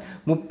கொடுக்கணுமில்ல.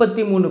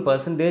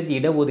 33%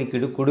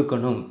 இடஒதுக்கீடு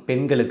கொடுக்கணும்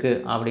பெண்களுக்கு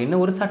அப்படின்னு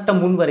ஒரு சட்ட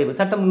முன்வரைவு.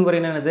 சட்ட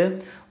முன்வரைவு என்னது,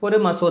 ஒரு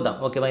மசோதா.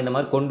 ஓகேவா, இந்த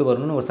மாதிரி கொண்டு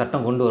வரணும்னு ஒரு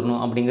சட்டம் கொண்டு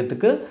வரணும்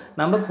அப்படிங்கிறதுக்கு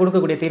நம்ம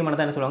கொடுக்கக்கூடிய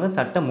தீர்மானத்தை என்ன சொல்லுவாங்க,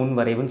 சட்ட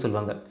முன்வரைவுன்னு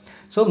சொல்லுவாங்க.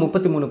 ஸோ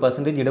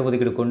 33%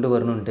 இடஒதுக்கீடு கொண்டு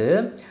வரணுன்ட்டு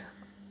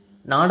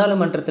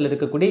நாடாளுமன்றத்தில்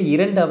இருக்கக்கூடிய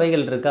 2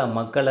 அவைகள் இருக்கா,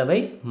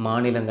 மக்களவை,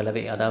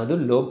 மாநிலங்களவை, அதாவது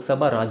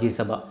லோக்சபா,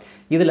 ராஜ்யசபா.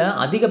 இதில்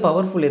அதிக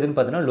பவர்ஃபுல் எதுன்னு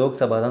பார்த்தீங்கன்னா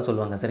லோக்சபா தான்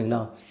சொல்லுவாங்க.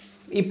 சரிங்களா,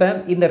 இப்போ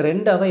இந்த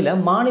 2 அவையில்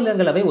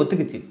மாநிலங்களவை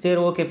ஒத்துக்குச்சு. சரி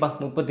ஓகேப்பா,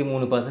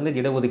 33%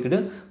 இடஒதுக்கீடு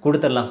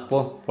கொடுத்துடலாம்,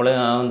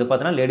 வந்து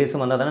பார்த்தோன்னா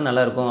லேடிஸும் வந்தால் தானே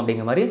நல்லாயிருக்கும்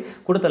அப்படிங்கிற மாதிரி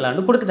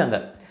கொடுத்துடலான்னு கொடுத்துட்டாங்க.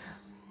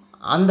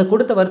 அந்த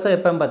கொடுத்த வருஷம்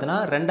எப்போன்னு பார்த்தோன்னா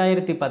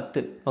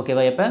 2010.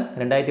 ஓகேவா, எப்போ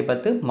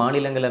 2010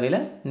 மாநிலங்களவையில்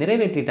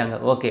நிறைவேற்றிட்டாங்க.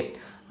 ஓகே,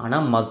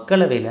 ஆனால்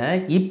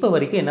மக்களவையில் இப்போ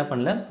வரைக்கும் என்ன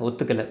பண்ணல,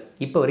 ஒத்துக்கலை.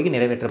 இப்போ வரைக்கும்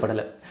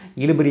நிறைவேற்றப்படலை,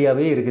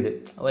 இழுபறியாகவே இருக்குது.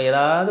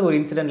 ஏதாவது ஒரு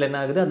இன்சிடெண்ட்டில் என்ன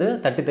ஆகுது, அது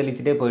தட்டி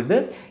தெளிச்சுட்டே போயிட்டு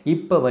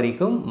இப்போ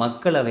வரைக்கும்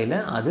மக்களவையில்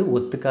அது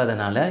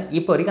ஒத்துக்காதனால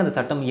இப்போ வரைக்கும் அந்த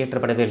சட்டம்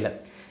இயற்றப்படவே இல்லை.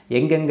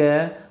 எங்கெங்கே,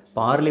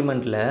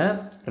 பார்லிமெண்ட்டில்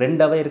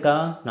 2 அவை இருக்கா,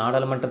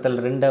 நாடாளுமன்றத்தில்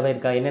 2 அவை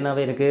இருக்கா, என்னென்ன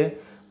அவை இருக்குது,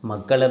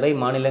 மக்களவை,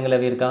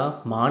 மாநிலங்களவை இருக்கா.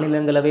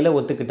 மாநிலங்களவையில்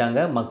ஒத்துக்கிட்டாங்க,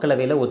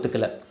 மக்களவையில்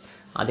ஒத்துக்கலை.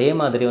 அதே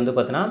மாதிரி வந்து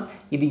பார்த்தோன்னா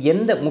இது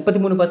எந்த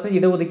 33%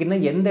 இடஒதுக்கீடுனா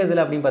எந்த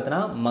இதில் அப்படின்னு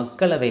பார்த்தோன்னா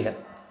மக்களவையில்.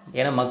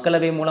 ஏன்னா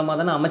மக்களவை மூலமாக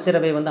தானே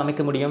அமைச்சரவை வந்து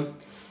அமைக்க முடியும்.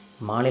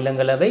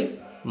 மாநிலங்களவை,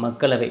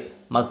 மக்களவை,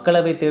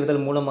 மக்களவை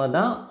தேர்தல் மூலமாக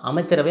தான்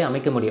அமைச்சரவை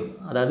அமைக்க முடியும்.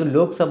 அதாவது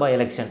லோக்சபா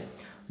எலெக்ஷன்,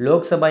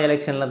 லோக்சபா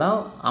எலெக்ஷனில் தான்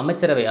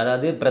அமைச்சரவை,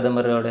 அதாவது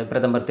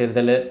பிரதமர்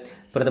தேர்தல்,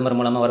 பிரதமர்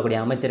மூலமாக வரக்கூடிய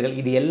அமைச்சர்கள்,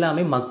 இது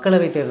எல்லாமே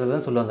மக்களவை தேர்தல்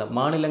தான் சொல்லுவாங்க.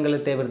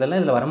 மாநிலங்களவை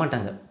தேர்தல்லாம் இதில்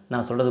வரமாட்டாங்க.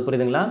 நான் சொல்கிறது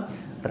புரியுதுங்களா?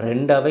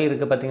 2 அவை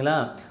இருக்குது பார்த்தீங்களா?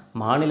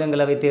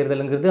 மாநிலங்களவை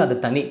தேர்தலுங்கிறது அது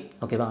தனி,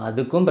 ஓகேவா?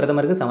 அதுக்கும்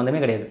பிரதமருக்கு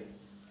சம்மந்தமே கிடையாது.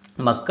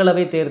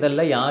 மக்களவை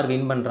தேர்தலில் யார்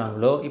வின்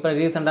பண்ணுறாங்களோ, இப்போ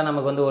ரீசெண்டாக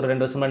நமக்கு வந்து ஒரு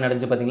 2 வருஷம் முன்னாடி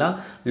நடந்துச்சு பார்த்தீங்களா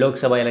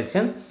லோக்சபா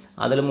எலெக்ஷன்,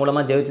 அதில்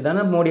மூலமாக ஜெயிச்சு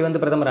தானே மோடி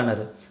வந்து பிரதமர்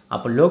ஆனார்.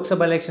 அப்போ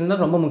லோக்சபா எலெக்ஷன்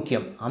தான் ரொம்ப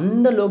முக்கியம்.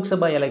 அந்த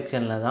லோக்சபா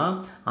எலெக்ஷனில் தான்,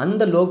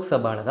 அந்த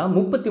லோக்சபாவில் தான்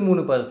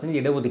 33%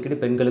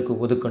 இடஒதுக்கீடு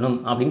பெண்களுக்கு ஒதுக்கணும்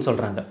அப்படின்னு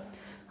சொல்கிறாங்க.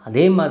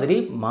 அதே மாதிரி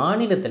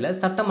மாநிலத்தில்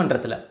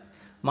சட்டமன்றத்தில்,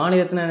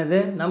 மாநிலத்தில் என்னது,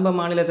 நம்ம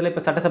மாநிலத்தில்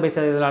இப்போ சட்டசபை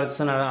தேர்தல்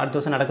அடுத்த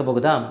வருஷம் நடக்க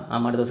போகுதா?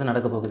 ஆமாம், அடுத்த வருஷம்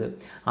நடக்க போகுது.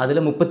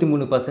 அதில்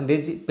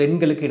 33%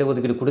 பெண்களுக்கு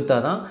இடஒதுக்கீடு கொடுத்தா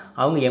தான்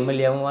அவங்க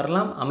எம்எல்ஏவும்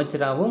வரலாம்,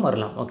 அமைச்சராகவும்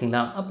வரலாம்,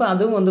 ஓகேங்களா? அப்போ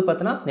அதுவும் வந்து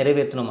பார்த்தோன்னா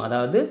நிறைவேற்றணும்.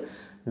 அதாவது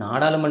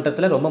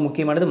நாடாளுமன்றத்தில் ரொம்ப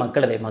முக்கியமானது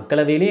மக்களவை,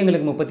 மக்களவையிலேயும்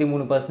எங்களுக்கு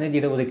 33%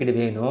 இடஒதுக்கீடு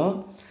வேணும்.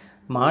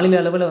 மாநில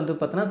அளவில் வந்து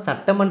பார்த்தோன்னா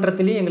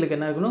சட்டமன்றத்திலேயும் எங்களுக்கு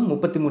என்ன இருக்கணும்,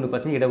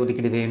 33%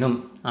 இடஒதுக்கீடு வேணும்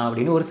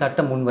அப்படின்னு ஒரு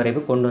சட்ட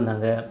முன்வரைவு கொண்டு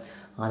வந்தாங்க.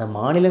 அந்த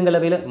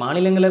மாநிலங்களவையில்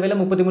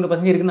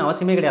 33% இருக்குன்னு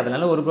அவசியமே கிடையாது.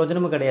 அதனால் ஒரு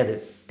பிரயோஜனமும் கிடையாது.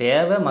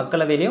 தேவை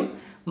மக்களவையிலையும்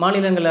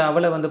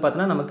மாநிலங்களவையில் வந்து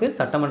பார்த்தோன்னா நமக்கு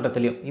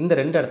சட்டமன்றத்திலையும், இந்த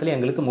 2 இடத்துல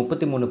எங்களுக்கு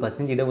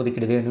 33%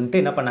 இடஒதுக்கீடு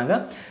வேணும்ன்ட்டு என்ன பண்ணாங்க,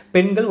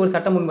 பெண்கள் ஒரு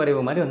சட்ட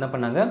முன்வரைவு மாதிரி என்ன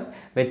பண்ணாங்க,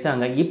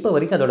 வச்சாங்க. இப்போ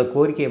வரைக்கும் அதோட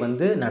கோரிக்கை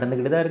வந்து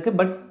நடந்துக்கிட்டு தான் இருக்குது.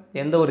 பட்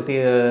எந்த ஒரு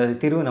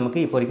தீர்வு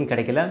நமக்கு இப்போ வரைக்கும்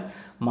கிடைக்கல.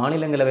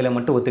 மாநிலங்களவையில்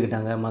மட்டும்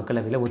ஒத்துக்கிட்டாங்க,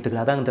 மக்களவையில்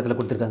ஒத்துக்கல. அதான் இந்த இடத்துல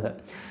கொடுத்துருக்காங்க.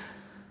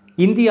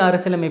 இந்திய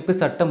அரசியலமைப்பு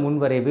சட்ட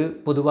முன்வரைவு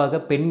பொதுவாக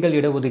பெண்கள்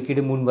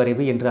இடஒதுக்கீடு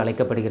முன்வரைவு என்று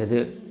அழைக்கப்படுகிறது.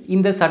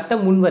 இந்த சட்ட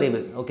முன்வரைவு,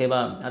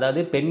 ஓகேவா,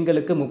 அதாவது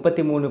பெண்களுக்கு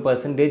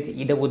 33%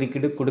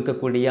 இடஒதுக்கீடு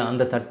கொடுக்கக்கூடிய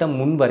அந்த சட்ட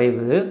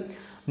முன்வரைவு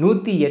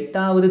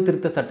 108வது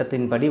திருத்த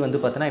சட்டத்தின்படி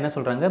வந்து பார்த்தோன்னா என்ன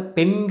சொல்கிறாங்க,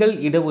 பெண்கள்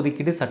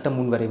இடஒதுக்கீடு சட்ட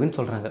முன்வரைவுன்னு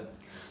சொல்கிறாங்க.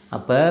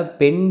 அப்போ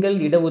பெண்கள்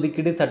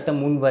இடஒதுக்கீடு சட்ட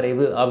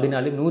முன்வரைவு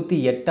அப்படின்னாலே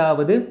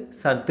 108வது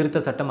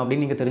திருத்த சட்டம்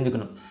அப்படின்னு நீங்கள்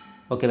தெரிஞ்சுக்கணும்.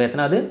 ஓகேவா?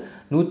 எத்தனாவது?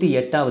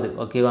 108வது.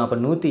 ஓகேவா? அப்போ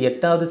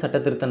 108வது சட்ட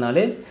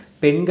திருத்தனாலே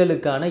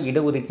பெண்களுக்கான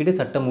இடஒதுக்கீடு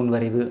சட்ட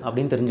முன்வரைவு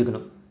அப்படின்னு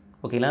தெரிஞ்சுக்கணும்.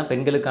 ஓகேங்களா?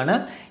 பெண்களுக்கான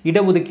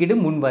இடஒதுக்கீடு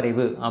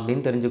முன்வரைவு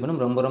அப்படின்னு தெரிஞ்சுக்கணும்.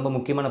 ரொம்ப ரொம்ப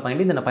முக்கியமான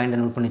பாயிண்ட். இந்த பாயிண்டை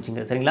நோட் பண்ணி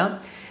வச்சுங்க, சரிங்களா?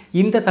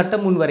 இந்த சட்ட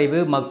முன்வரைவு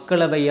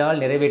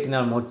மக்களவையால்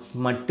நிறைவேற்றினால்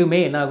மட்டுமே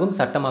என்னாகும்,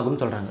 சட்டமாகும்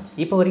சொல்கிறாங்க.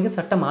 இப்போ வரைக்கும்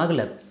சட்டம்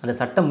ஆகலை. அந்த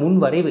சட்ட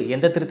முன்வரைவு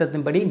எந்த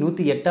திருத்தத்தின்படி,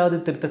 108வது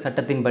திருத்த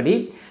சட்டத்தின்படி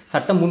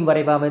சட்ட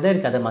முன்வரைவாகவே தான்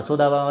இருக்குது. அது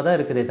மசோதாவாக தான்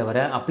இருக்குதே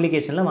தவிர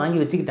அப்ளிகேஷன்லாம்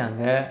வாங்கி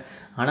வச்சுக்கிட்டாங்க.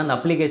 ஆனால் அந்த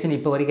அப்ளிகேஷன்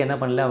இப்போ வரைக்கும் என்ன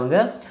பண்ணல, அவங்க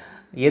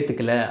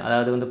ஏற்றுக்கலை.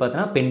 அதாவது வந்து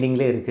பார்த்தோன்னா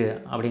பெண்டிங்லே இருக்குது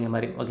அப்படிங்கிற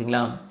மாதிரி,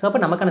 ஓகேங்களா? ஸோ அப்போ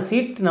நமக்கான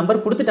சீட்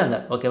நம்பர் கொடுத்துட்டாங்க,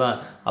 ஓகேவா?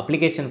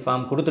 அப்ளிகேஷன்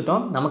ஃபார்ம்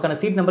கொடுத்துட்டோம், நமக்கான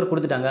சீட் நம்பர்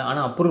கொடுத்துட்டாங்க,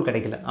 ஆனால் அப்ரூவல்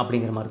கிடைக்கல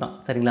அப்படிங்கிற மாதிரி தான்,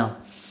 சரிங்களா?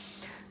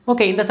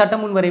 ஓகே, இந்த சட்ட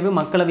முன்வரைவு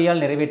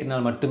மக்களவையால்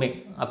நிறைவேற்றினால் மட்டுமே.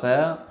 அப்போ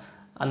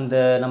அந்த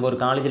நம்ம ஒரு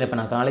காலேஜில், இப்போ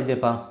நான்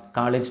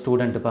காலேஜ்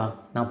ஸ்டூடெண்ட்டுப்பா,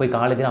 நான் போய்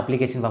காலேஜில்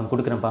அப்ளிகேஷன் ஃபார்ம்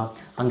கொடுக்குறேன்ப்பா,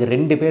 அங்கே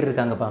 2 பேர்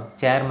இருக்காங்கப்பா,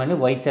 சேர்மன்,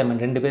 வைஸ்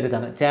சேர்மன் 2 பேர்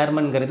இருக்காங்க.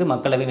 சேர்மன்கிறது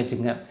மக்களவைன்னு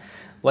வச்சுக்கோங்க,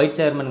 ஒயிட்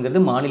சேர்மன்கிறது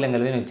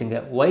மாநிலங்களவைன்னு வச்சுங்க.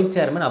 ஒயிட்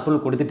சேர்மன்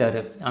அப்ரூவல்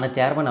கொடுத்துட்டாரு, ஆனால்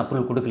சேர்மன்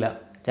அப்ரூவல் கொடுக்கல.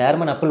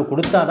 சேர்மன் அப்ரூவல்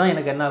கொடுத்தா தான்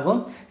எனக்கு என்ன ஆகும்,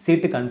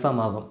 சீட்டு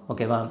கன்ஃபார்ம் ஆகும்,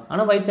 ஓகேவா?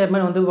 ஆனால் வைஸ்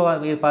சேர்மன் வந்து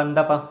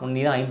இந்தாப்பா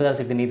நீ தான் 50வது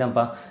சீட்டு, நீ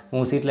தான்ப்பா,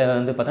 உன் சீட்டில்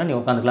வந்து பார்த்தா நீ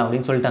உட்காந்துக்கலாம்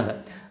அப்படின்னு சொல்லிட்டாங்க.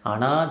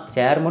 ஆனால்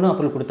சேர்மனும்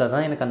அப்ரூவல் கொடுத்தா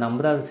தான் எனக்கு அந்த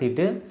 50வது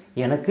சீட்டு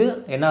எனக்கு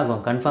என்ன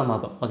ஆகும், கன்ஃபார்ம்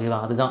ஆகும், ஓகேவா?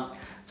 அதுதான்.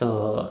 ஸோ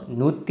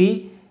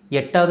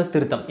 108வது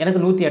திருத்தம், எனக்கு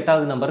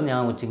 108வது நம்பர்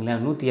ஞாபகம்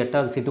வச்சுங்களேன்,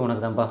 108வது சீட்டு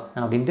உனக்கு தான்ப்பா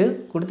அப்படின்ட்டு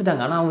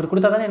கொடுத்துட்டாங்க. ஆனால் அவர்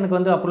கொடுத்தா தானே எனக்கு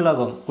வந்து அப்ரூவல்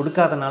ஆகும்.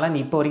 கொடுக்காதனால நீ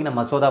இப்போ வரைக்கும் நான்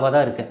மசோதாவாக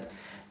தான் இருக்கேன்.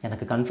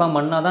 எனக்கு கன்ஃபார்ம்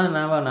பண்ணால் தான்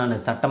நான்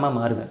சட்டமாக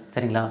மாறுவேன்,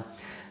 சரிங்களா?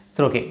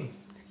 சரி, ஓகே,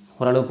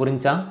 ஓரளவு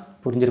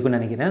புரிஞ்சிருக்குன்னு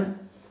நினைக்கிறேன்.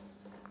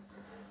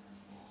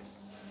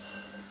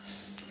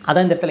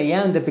 அதான் இந்த இடத்துல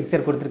ஏன் இந்த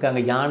பிக்சர்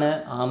கொடுத்துருக்காங்க, யானை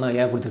ஆமை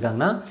ஏன்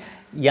கொடுத்துருக்காங்கன்னா,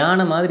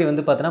 யானை மாதிரி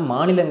வந்து பார்த்தோன்னா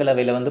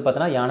மாநிலங்களவையில் வந்து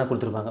பார்த்தோன்னா யானை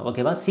கொடுத்துருப்பாங்க,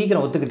 ஓகேவா?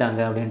 சீக்கிரம்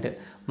ஒத்துக்கிட்டாங்க அப்படின்ட்டு.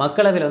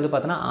 மக்களவையில் வந்து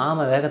பார்த்தோன்னா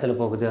ஆமை வேகத்தில்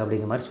போகுது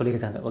அப்படிங்கிற மாதிரி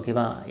சொல்லியிருக்காங்க,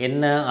 ஓகேவா?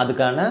 என்ன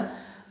அதுக்கான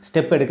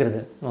ஸ்டெப்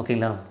எடுக்கிறது,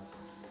 ஓகேங்களா?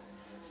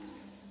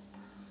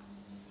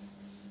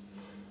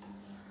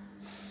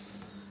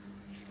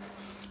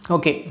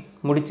 ஓகே,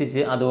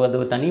 முடிச்சிச்சு.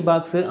 அது தனி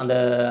பாக்ஸு. அந்த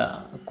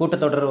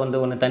கூட்டத்தொடர் வந்து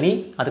ஒன்று தனி.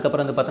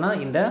 அதுக்கப்புறம் வந்து பார்த்தோன்னா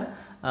இந்த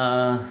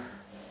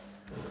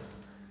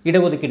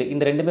இடஒதுக்கீடு,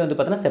 இந்த 2மே வந்து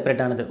பார்த்தோன்னா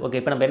செப்பரேட்டானது. ஓகே,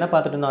 இப்போ நம்ம என்ன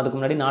பார்த்துட்டு இருந்தோம், அதுக்கு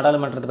முன்னாடி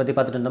நாடாளுமன்றத்தை பற்றி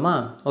பார்த்துட்டு இருந்தோமா?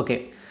 ஓகே,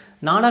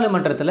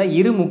 நாடாளுமன்றத்தில்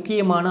 2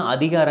 முக்கியமான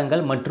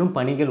அதிகாரங்கள் மற்றும்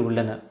பணிகள்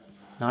உள்ளன.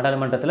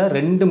 நாடாளுமன்றத்தில்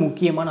 2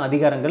 முக்கியமான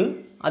அதிகாரங்கள்,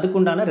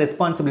 அதுக்குண்டான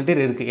ரெஸ்பான்சிபிலிட்டி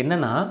இருக்குது.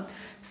 என்னென்னா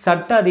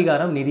சட்ட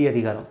அதிகாரம், நிதி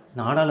அதிகாரம்.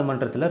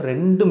 நாடாளுமன்றத்தில்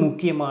 2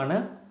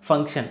 முக்கியமான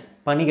ஃபங்க்ஷன்,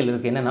 பணிகள்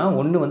இருக்குது. என்னென்னா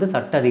ஒன்று வந்து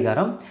சட்ட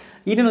அதிகாரம்,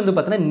 இன்னொன்று வந்து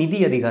பார்த்தோன்னா நிதி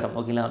அதிகாரம்,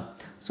 ஓகேங்களா?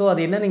 ஸோ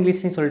அது என்னென்னு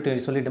இங்கிலீஷ்லையும்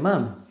சொல்லிட்டுமா?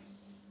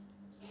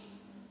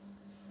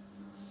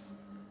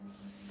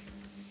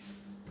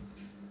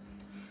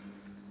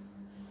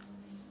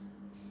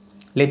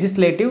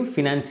 லெஜிஸ்லேட்டிவ்,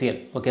 ஃபினான்சியல்,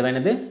 ஓகேவா?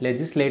 என்னது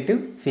லெஜிஸ்லேட்டிவ்,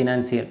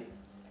 ஃபினான்சியல்.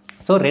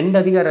 ஸோ 2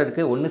 அதிகாரம்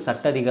இருக்குது. ஒன்று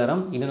சட்ட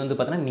அதிகாரம், இன்னொன்று வந்து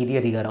பார்த்தோன்னா நிதி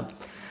அதிகாரம்.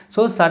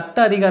 ஸோ சட்ட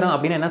அதிகாரம்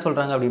அப்படின்னு என்ன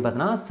சொல்கிறாங்க அப்படின்னு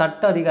பார்த்தோன்னா,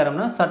 சட்ட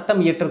அதிகாரம்னா சட்டம்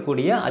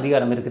இயற்றக்கூடிய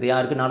அதிகாரம் இருக்குது.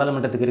 யாருக்கு?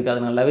 நாடாளுமன்றத்துக்கு இருக்குது.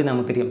 அது நல்லாவே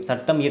நமக்கு தெரியும்.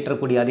 சட்டம்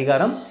இயற்றக்கூடிய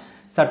அதிகாரம்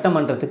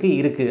சட்டமன்றத்துக்கு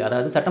இருக்குது.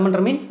 அதாவது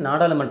சட்டமன்றம் மீன்ஸ்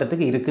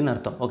நாடாளுமன்றத்துக்கு இருக்குதுன்னு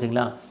அர்த்தம்.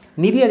 ஓகேங்களா?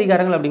 நிதி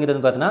அதிகாரங்கள்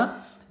அப்படிங்கிறது பார்த்தோன்னா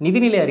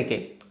நிதிநிலை அறிக்கை,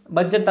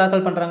 பட்ஜெட்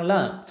தாக்கல் பண்ணுறாங்களா?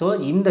 ஸோ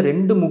இந்த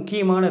 2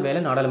 முக்கியமான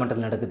வேலை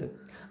நாடாளுமன்றத்தில் நடக்குது.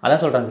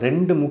 அதான் சொல்கிறாங்க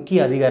 2 முக்கிய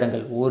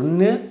அதிகாரங்கள்.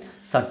 ஒன்று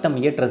சட்டம்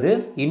இயற்றுறது,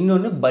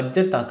 இன்னொன்று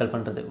பட்ஜெட் தாக்கல்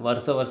பண்ணுறது.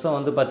 வருஷம்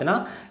வந்து பார்த்தீங்கன்னா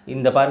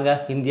இந்த பாருங்கள்,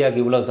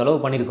 இந்தியாவுக்கு இவ்வளோ செலவு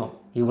பண்ணியிருக்கோம்,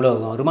 இவ்வளோ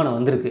வருமானம்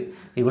வந்திருக்கு,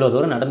 இவ்வளோ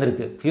தூரம்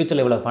நடந்திருக்கு,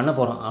 ஃப்யூச்சரில் இவ்வளோ பண்ண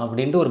போகிறோம்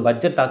அப்படின்ட்டு ஒரு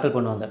பட்ஜெட் தாக்கல்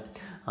பண்ணுவாங்க.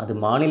 அது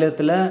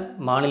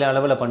மாநில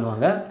அளவில்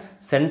பண்ணுவாங்க,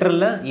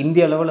 சென்ட்ரலில்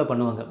இந்திய அளவில்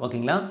பண்ணுவாங்க.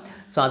 ஓகேங்களா?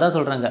 ஸோ அதான்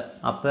சொல்கிறாங்க.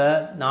 அப்போ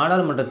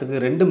நாடாளுமன்றத்துக்கு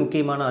 2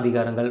 முக்கியமான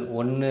அதிகாரங்கள்.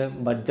 ஒன்று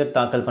பட்ஜெட்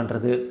தாக்கல்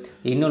பண்ணுறது,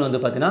 இன்னொன்று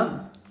வந்து பார்த்திங்கன்னா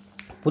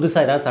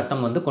புதுசாக ஏதாவது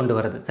சட்டம் வந்து கொண்டு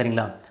வர்றது.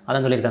 சரிங்களா?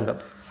 அதான் சொல்லியிருக்காங்க.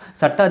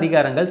 சட்ட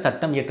அதிகாரங்கள்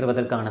சட்டம்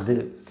இயற்றுவதற்கானது,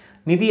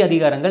 நிதி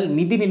அதிகாரங்கள்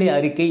நிதிநிலை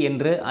அறிக்கை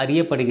என்று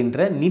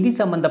அறியப்படுகின்ற நிதி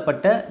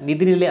சம்பந்தப்பட்ட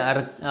நிதிநிலை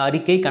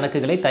அறிக்கை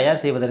கணக்குகளை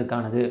தயார்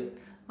செய்வதற்கானது.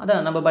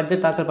 அதான் நம்ம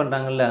பட்ஜெட் தாக்கல்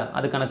பண்ணுறாங்கல்ல,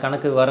 அதுக்கான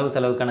கணக்கு, வரவு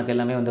செலவு கணக்கு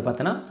எல்லாமே வந்து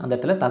பார்த்தோன்னா அந்த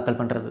இடத்துல தாக்கல்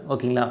பண்ணுறது.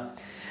 ஓகேங்களா?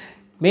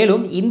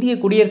 மேலும் இந்திய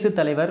குடியரசுத்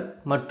தலைவர்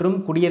மற்றும்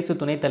குடியரசு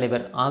துணைத்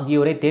தலைவர்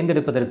ஆகியோரை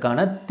தேர்ந்தெடுப்பதற்கான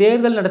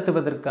தேர்தல்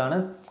நடத்துவதற்கான,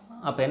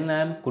 அப்போ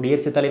என்ன?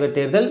 குடியரசுத் தலைவர்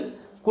தேர்தல்,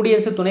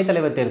 குடியரசு துணைத்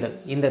தலைவர் தேர்தல்.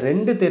 இந்த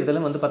 2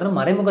 தேர்தலும் வந்து பார்த்தோன்னா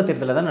மறைமுக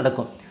தேர்தலில் தான்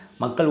நடக்கும்.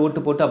 மக்கள் ஓட்டு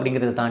போட்டு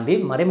அப்படிங்கிறத தாண்டி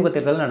மறைமுக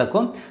தேர்தல்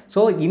நடக்கும்.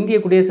 ஸோ இந்திய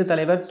குடியரசுத்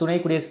தலைவர், துணை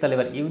குடியரசுத்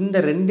தலைவர், இந்த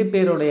 2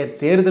 பேருடைய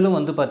தேர்தலும்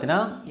வந்து பார்த்தீங்கன்னா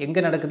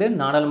எங்கே நடக்குது?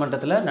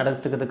 நாடாளுமன்றத்தில்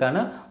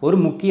நடத்துக்கிறதுக்கான ஒரு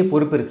முக்கிய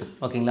பொறுப்பு இருக்குது.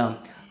 ஓகேங்களா?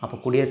 அப்போ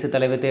குடியரசுத்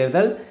தலைவர்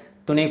தேர்தல்,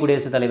 துணை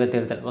குடியரசுத் தலைவர்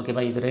தேர்தல்.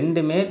 ஓகேவா? இது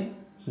 2மே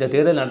இந்த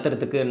தேர்தல்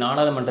நடத்துறதுக்கு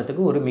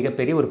நாடாளுமன்றத்துக்கு ஒரு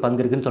மிகப்பெரிய ஒரு பங்கு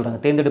இருக்குதுன்னு சொல்கிறாங்க.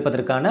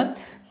 தேர்ந்தெடுப்பதற்கான,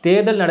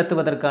 தேர்தல்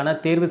நடத்துவதற்கான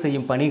தேர்வு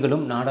செய்யும்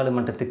பணிகளும்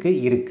நாடாளுமன்றத்துக்கு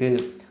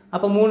இருக்குது.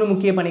 அப்போ 3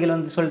 முக்கிய பணிகள்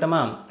வந்து சொல்லிட்டோமா?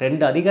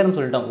 2 அதிகாரம்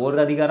சொல்லிட்டோம். ஒரு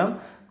அதிகாரம்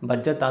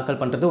பட்ஜெட் தாக்கல்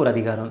பண்ணுறது, ஒரு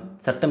அதிகாரம்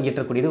சட்டம்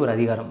இயற்றக்கூடியது, ஒரு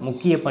அதிகாரம்.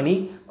 முக்கிய பணி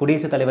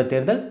குடியரசுத் தலைவர்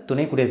தேர்தல்,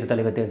 துணை குடியரசுத்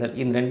தலைவர் தேர்தல்.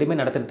 இந்த 2மே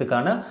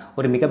நடத்துறதுக்கான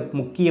ஒரு மிக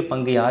முக்கிய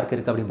பங்கு யாருக்கு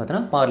இருக்குது அப்படின்னு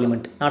பார்த்தோன்னா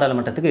பார்லிமெண்ட்,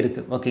 நாடாளுமன்றத்துக்கு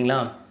இருக்குது. ஓகேங்களா?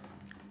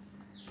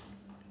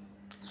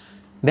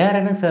 வேறு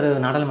என்ன சார்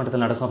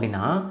நாடாளுமன்றத்தில் நடக்கும்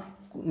அப்படின்னா,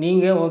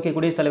 நீங்கள் ஓகே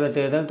குடியரசுத் தலைவர்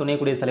தேர்தல், துணை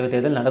குடியரசுத் தலைவர்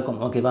தேர்தல் நடக்கும்.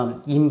 ஓகேவா?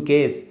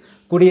 இன்கேஸ்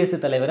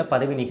குடியரசுத் தலைவரை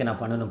பதவி நீக்க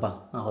நான் பண்ணணும்ப்பா,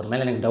 அவர்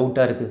மேலே எனக்கு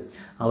டவுட்டாக இருக்குது,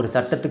 அவர்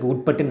சட்டத்துக்கு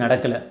உட்பட்டு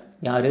நடக்கலை.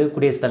 யார்?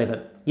 குடியரசுத் தலைவர்.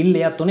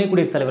 இல்லையா துணை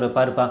குடியரசுத் தலைவரை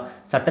பாருப்பா,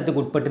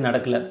 சட்டத்துக்கு உட்பட்டு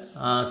நடக்கலை,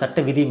 சட்ட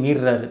விதி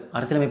மீறுறாரு,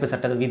 அரசியலமைப்பு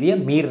சட்ட விதியை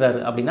மீறுறாரு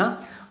அப்படின்னா,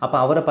 அப்போ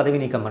அவரை பதவி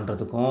நீக்கம்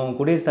பண்ணுறதுக்கும்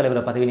குடியரசுத்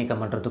தலைவரை பதவி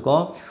நீக்கம்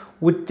பண்ணுறதுக்கும்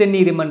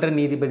உச்சநீதிமன்ற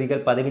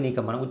நீதிபதிகள் பதவி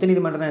நீக்கம் பண்ண,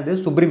 உச்சநீதிமன்றம் இது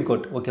சுப்ரீம்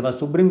கோர்ட். ஓகேவா?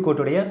 சுப்ரீம்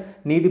கோர்ட்டுடைய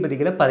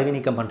நீதிபதிகளை பதவி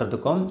நீக்கம்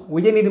பண்ணுறதுக்கும்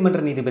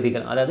உயர்நீதிமன்ற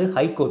நீதிபதிகள், அதாவது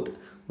ஹைகோர்ட்,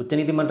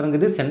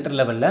 உச்சநீதிமன்றங்கிறது சென்ட்ரல்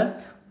லெவலில்,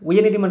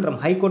 உயர்நீதிமன்றம்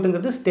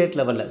ஹைகோர்ட்டுங்கிறது ஸ்டேட்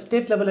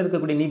லெவலில்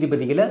இருக்கக்கூடிய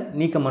நீதிபதிகளை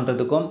நீக்கம்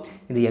பண்ணுறதுக்கும்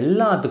இது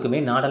எல்லாத்துக்குமே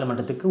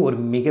நாடாளுமன்றத்துக்கு ஒரு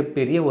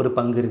மிகப்பெரிய ஒரு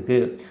பங்கு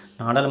இருக்குது.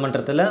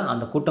 நாடாளுமன்றத்தில்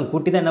அந்த கூட்டம்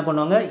கூட்டி தான் என்ன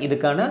பண்ணுவாங்க?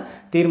 இதுக்கான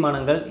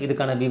தீர்மானங்கள்,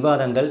 இதுக்கான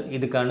விவாதங்கள்,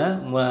 இதுக்கான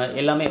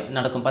எல்லாமே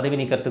நடக்கும். பதவி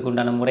நீக்கிறதுக்கு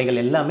உண்டான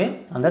முறைகள் எல்லாமே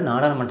அந்த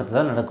நாடாளுமன்றத்தில்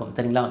தான் நடக்கும்.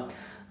 சரிங்களா?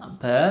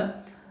 அப்போ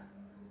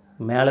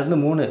மேலேருந்து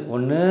 3,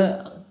 ஒன்று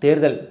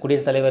தேர்தல்,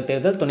 குடியரசுத் தலைவர்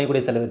தேர்தல், துணை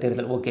குடியரசுத் தலைவர்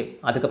தேர்தல். ஓகே.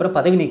 அதுக்கப்புறம்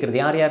பதவி நீக்கிறது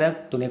யார்?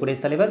 துணை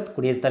குடியரசுத்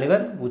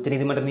தலைவர்,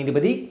 உச்சநீதிமன்ற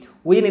நீதிபதி,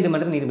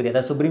 உயர்நீதிமன்ற நீதிபதி,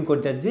 அதாவது supreme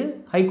court judge,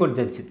 high court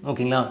judge.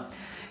 ஓகேங்களா?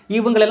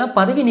 இவங்களெல்லாம்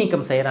பதவி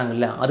நீக்கம்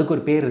செய்கிறாங்கல்ல, அதுக்கு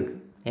ஒரு பேர் இருக்குது.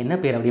 என்ன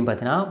பேர் அப்படின்னு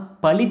பார்த்தீங்கன்னா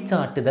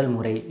பழிச்சாட்டுதல்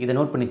முறை. இதை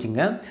நோட்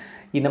பண்ணிச்சுங்க.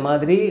 இந்த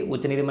மாதிரி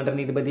உச்சநீதிமன்ற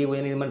நீதிபதி,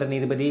 உயர்நீதிமன்ற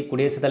நீதிபதி,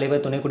 குடியரசுத்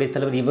தலைவர், துணை குடியரசுத்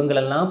தலைவர்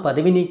இவங்களெல்லாம்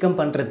பதவி நீக்கம்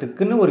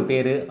பண்ணுறதுக்குன்னு ஒரு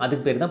பேர்,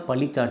 அதுக்கு பேர் தான்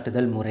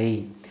பழிச்சாட்டுதல் முறை.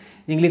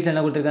 இங்கிலீஷில்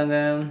என்ன கொடுத்துருக்காங்க?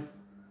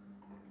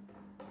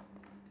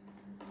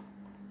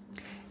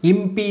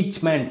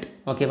 இம்பீச்மெண்ட்.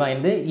 ஓகேவா?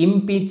 இந்த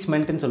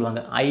இம்பீச்மெண்ட்னு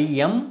சொல்லுவாங்க.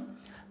 IMPEACHMENT,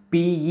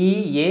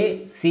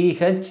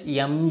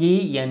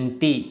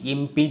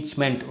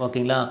 impeachment.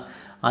 ஓகேங்களா?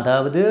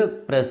 அதாவது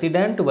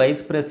president,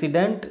 wise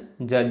president,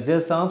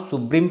 judges of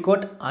supreme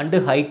court and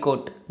high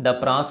court, the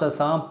process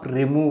of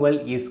removal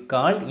is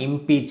called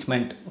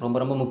impeachment. ரொம்ப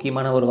ரொம்ப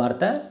முக்கியமான ஒரு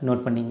வார்த்தை,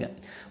 நோட் பண்ணிங்க.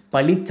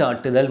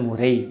 பழிச்சாட்டுதல்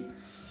முறை.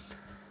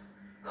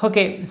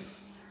 ஓகே,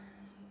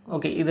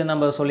 இது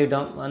நம்ம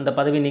சொல்லிட்டோம். அந்த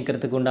பதவி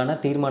நீக்கிறதுக்கு உண்டான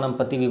தீர்மானம்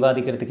பற்றி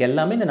விவாதிக்கிறதுக்கு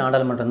எல்லாமே இந்த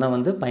நாடாளுமன்றம் தான்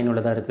வந்து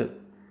பயனுள்ளதாக இருக்குது.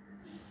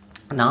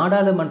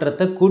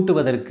 நாடாளுமன்றத்தை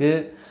கூட்டுவதற்கு,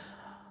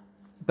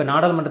 இப்போ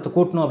நாடாளுமன்றத்தை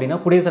கூட்டணும் அப்படின்னா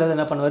குடியரசுத் தலைவர்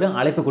என்ன பண்ணுவார்?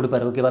 அழைப்பு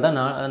கொடுப்பார். ஓகேவா? தான்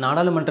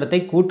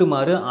நாடாளுமன்றத்தை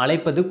கூட்டுமாறு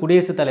அழைப்பது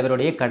குடியரசுத்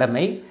தலைவருடைய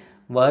கடமை.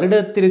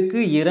 வருடத்திற்கு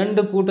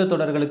 2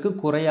 கூட்டத்தொடர்களுக்கு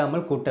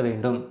குறையாமல் கூட்ட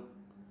வேண்டும்.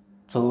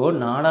 ஸோ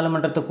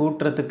நாடாளுமன்றத்தை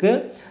கூட்டுறதுக்கு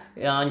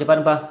இங்கே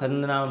பாருப்பா,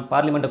 நான்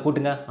பார்லிமெண்ட்டை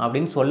கூட்டுங்க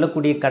அப்படின்னு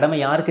சொல்லக்கூடிய கடமை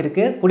யாருக்கு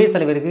இருக்குது? குடியரசுத்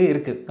தலைவருக்கு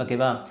இருக்குது.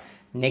 ஓகேவா?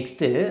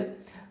 நெக்ஸ்ட்டு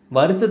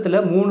வருஷத்தில்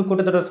 3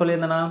 கூட்டத்தொடர்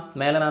சொல்லியிருந்தேனா,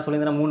 மேலே நான்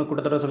சொல்லியிருந்தேன் 3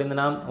 கூட்டத்தொடர்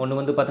சொல்லியிருந்தேனா. ஒன்று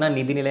வந்து பார்த்தோன்னா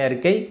நிதிநிலை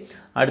அறிக்கை,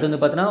 அடுத்து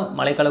வந்து பார்த்தோன்னா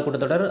மழைக்கால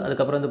கூட்டத்தொடர்,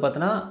 அதுக்கப்புறம் வந்து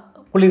பார்த்தோன்னா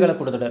குளிர்கால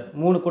கூட்டத்தொடர்.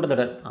 3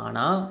 கூட்டத்தொடர்.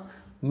 ஆனால்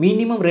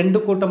மினிமம்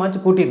 2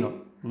 கூட்டமாச்சும் கூட்டிடணும்.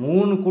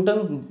 3 கூட்டம்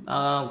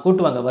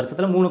கூட்டுவாங்க,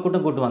 வருஷத்தில் 3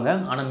 கூட்டம் கூட்டுவாங்க.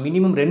 ஆனால்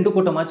மினிமம் 2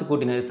 கூட்டமாச்சும்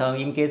கூட்டினு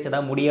இன்கேஸ்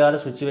ஏதாவது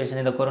முடியாத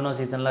சுச்சுவேஷன், இந்த கொரோனா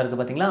சீசன்லாம் இருக்குது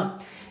பார்த்தீங்களா,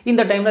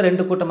 இந்த டைமில்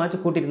 2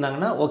 கூட்டமாச்சும்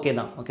கூட்டியிருந்தாங்கன்னா ஓகே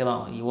தான். ஓகேவா?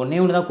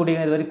 ஒன்றே ஒன்று தான்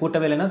கூட்டிங்க, இது வரைக்கும்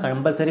கூட்டவே இல்லைன்னா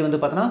கம்பல்சரி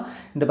வந்து பார்த்தோன்னா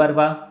இந்த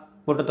பாருப்பா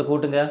கூட்டத்தை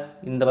கூட்டுங்க,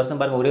 இந்த வருஷம்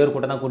பாருங்கள் ஒரே ஒரு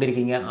கூட்டம் தான்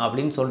கூட்டியிருக்கீங்க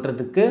அப்படின்னு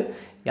சொல்கிறதுக்கு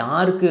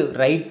யாருக்கு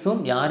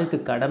ரைட்ஸும் யாருக்கு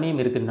கடமையும்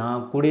இருக்குன்னா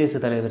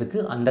குடியரசுத் தலைவருக்கு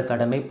அந்த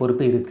கடமை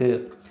பொறுப்பு இருக்குது.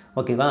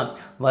 ஓகேவா?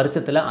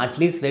 வருஷத்தில்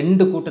அட்லீஸ்ட்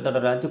 2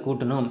 கூட்டத்தொடராச்சும்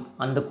கூட்டணும்.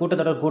 அந்த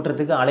கூட்டத்தொடர்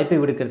கூட்டுறதுக்கு அழைப்பை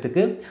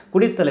விடுக்கிறதுக்கு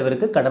குடியரசுத்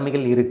தலைவருக்கு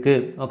கடமைகள்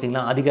இருக்குது.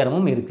 ஓகேங்களா?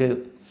 அதிகாரமும் இருக்குது.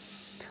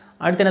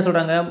 அடுத்து என்ன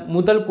சொல்கிறாங்க,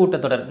 முதல்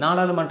கூட்டத்தொடர்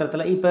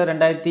நாடாளுமன்றத்தில் இப்போ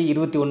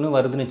 2021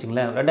 வருதுன்னு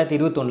வச்சுங்களேன்.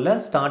 2021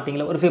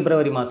 ஸ்டார்டிங்கில் ஒரு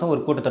பிப்ரவரி மாதம்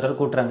ஒரு கூட்டத்தொடர்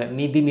கூட்டுறாங்க.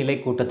 நிதிநிலை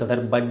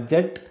கூட்டத்தொடர்,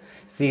 பட்ஜெட்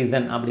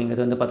சீசன்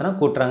அப்படிங்கிறது வந்து பார்த்தோன்னா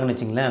கூட்டுறாங்கன்னு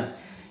வச்சுங்களேன்.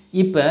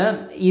 இப்போ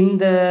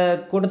இந்த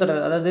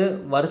கூட்டத்தொடர், அதாவது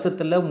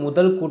வருஷத்தில்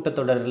முதல்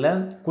கூட்டத்தொடரில்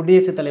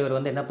குடியரசுத் தலைவர்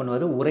வந்து என்ன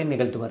பண்ணுவார், உரை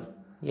நிகழ்த்துவார்.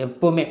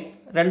 எப்போவுமே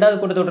 2வது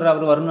கூட்டத்தொடர்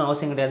அவர் வரணும்னு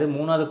அவசியம் கிடையாது,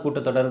 3வது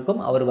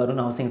கூட்டத்தொடருக்கும் அவர்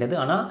வரணும்னு அவசியம்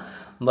கிடையாது. ஆனால்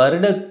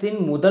வருடத்தின்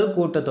முதல்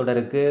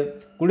கூட்டத்தொடருக்கு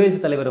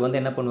குடியரசுத் தலைவர்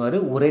வந்து என்ன பண்ணுவார்,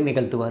 உரை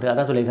நிகழ்த்துவார்.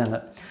 அதான் சொல்லியிருக்காங்க.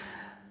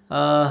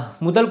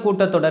 முதல்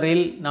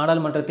கூட்டத்தொடரில்,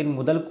 நாடாளுமன்றத்தின்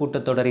முதல்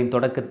கூட்டத்தொடரின்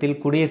தொடக்கத்தில்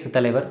குடியரசுத்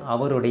தலைவர்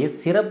அவருடைய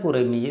சிறப்பு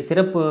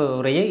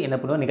உரையை என்ன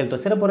பண்ணுவார்,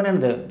 நிகழ்த்துவார். சிறப்பு உரை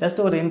என்னது,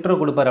 ஜஸ்ட் ஒரு இன்ட்ரோ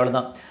கொடுப்பார்,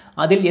 அவ்வளோதான்.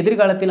 அதில்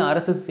எதிர்காலத்தில்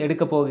அரசு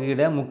எடுக்கப்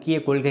போகிற முக்கிய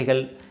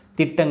கொள்கைகள்,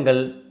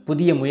 திட்டங்கள்,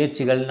 புதிய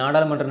முயற்சிகள்,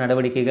 நாடாளுமன்ற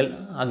நடவடிக்கைகள்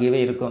ஆகியவை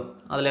இருக்கும்.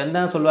 அதில்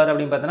என்ன சொல்வார்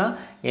அப்படின்னு பார்த்தோன்னா,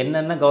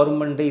 என்னென்ன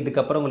கவர்மெண்ட்டு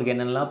இதுக்கப்புறம் உங்களுக்கு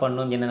என்னென்னலாம்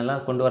பண்ணணும்,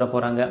 என்னென்னலாம் கொண்டு வர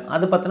போகிறாங்க,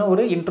 அது பார்த்தோன்னா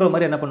ஒரு இன்ட்ரோ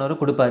மாதிரி என்ன பண்ணுவார்,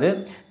 கொடுப்பாரு.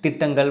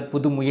 திட்டங்கள்,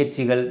 புது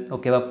முயற்சிகள்,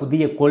 ஓகேவா,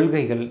 புதிய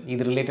கொள்கைகள்,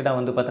 இது ரிலேட்டடாக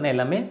வந்து பார்த்தோன்னா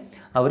எல்லாமே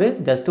அவர்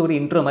ஜஸ்ட் ஒரு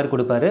இன்ட்ரோ மாதிரி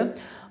கொடுப்பாரு.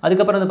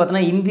 அதுக்கப்புறம் வந்து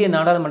பார்த்தோன்னா இந்திய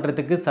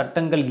நாடாளுமன்றத்துக்கு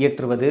சட்டங்கள்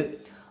இயற்றுவது,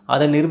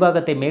 அதன்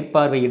நிர்வாகத்தை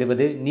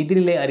மேற்பார்வையிடுவது,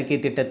 நிதிநிலை அறிக்கை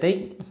திட்டத்தை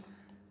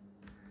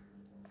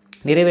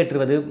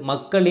நிறைவேற்றுவது,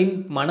 மக்களின்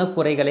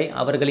மனக்குறைகளை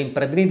அவர்களின்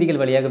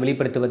பிரதிநிதிகள் வழியாக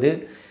வெளிப்படுத்துவது,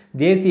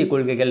 தேசிய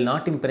கொள்கைகள்,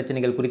 நாட்டின்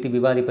பிரச்சனைகள் குறித்து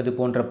விவாதிப்பது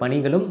போன்ற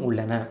பணிகளும்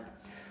உள்ளன.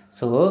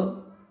 ஸோ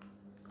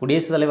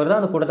குடியரசுத் தலைவர் தான்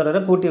அந்த கூட்டத்தொடரை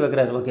கூட்டி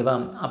வைக்கிறார். ஓகேவா?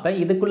 அப்போ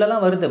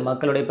இதுக்குள்ளெல்லாம் வருது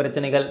மக்களுடைய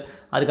பிரச்சனைகள்.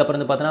 அதுக்கப்புறம்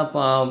வந்து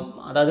பார்த்தோன்னா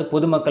அதாவது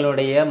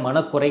பொதுமக்களுடைய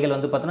மனக்குறைகள்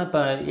வந்து பார்த்தோன்னா,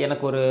 இப்போ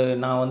எனக்கு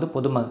நான்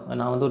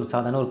வந்து ஒரு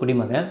சாதாரண ஒரு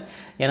குடிமகன்,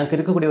 எனக்கு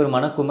இருக்கக்கூடிய ஒரு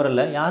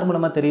மனக்குமுறலை யார்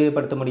மூலமாக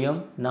தெரியப்படுத்த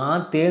முடியும்,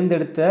 நான்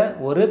தேர்ந்தெடுத்த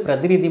ஒரு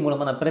பிரதிநிதி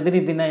மூலமாக தான்.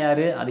 பிரதிநிதினா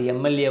யார், அது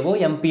எம்எல்ஏவோ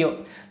எம்பியோ,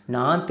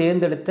 நான்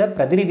தேர்ந்தெடுத்த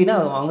பிரதிநிதினா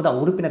அவங்க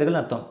தான்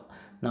உறுப்பினர்கள் அர்த்தம்.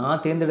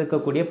 நான்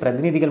தேர்ந்தெடுக்கக்கூடிய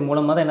பிரதிநிதிகள்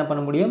மூலமாக தான் என்ன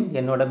பண்ண முடியும்,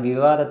 என்னோட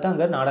விவாதத்தை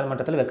அங்கே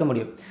நாடாளுமன்றத்தில் வைக்க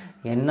முடியும்.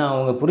 என்ன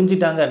அவங்க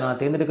புரிஞ்சிட்டாங்க, நான்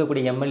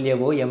தேர்ந்தெடுக்கக்கூடிய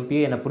எம்எல்ஏவோ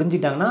எம்பியோ என்னை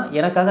புரிஞ்சிட்டாங்கன்னா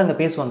எனக்காக அங்கே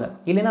பேசுவாங்க,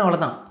 இல்லைன்னா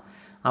அவ்வளோதான்.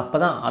 அப்போ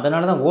தான்,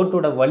 அதனால தான்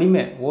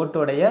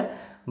ஓட்டோடைய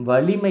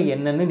வலிமை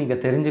என்னன்னு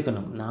நீங்கள்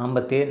தெரிஞ்சுக்கணும்.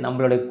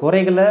 நம்மளுடைய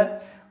குறைகளை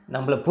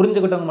நம்மளை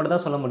புரிஞ்சுக்கிட்டவங்க மட்டும்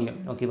தான் சொல்ல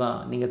முடியும். ஓகேவா?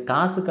 நீங்கள்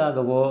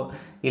காசுக்காகவோ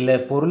இல்லை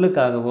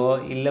பொருளுக்காகவோ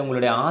இல்லை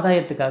உங்களுடைய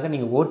ஆதாயத்துக்காக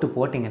நீங்கள் ஓட்டு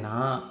போட்டிங்கன்னா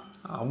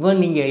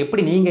நீங்கள்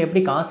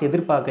எப்படி காசு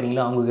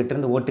எதிர்பார்க்குறீங்களோ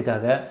அவங்ககிட்டேருந்து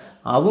ஓட்டுக்காக,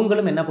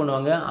 அவங்களும் என்ன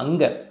பண்ணுவாங்க,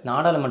 அங்கே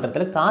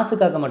நாடாளுமன்றத்தில்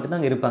காசுக்காக மட்டும்தான்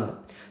அங்கே இருப்பாங்க.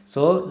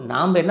 ஸோ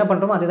நாம் என்ன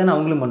பண்ணுறோமோ அதே தானே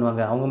அவங்களும்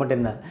பண்ணுவாங்க. அவங்க மட்டும்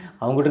என்ன,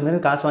 அவங்ககிட்ட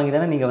இருந்து காசு வாங்கி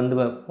தானே நீங்கள் வந்து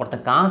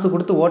ஒருத்தன் காசு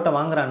கொடுத்து ஓட்டை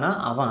வாங்குறான்னா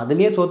அவன்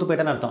அதுலேயே சோத்து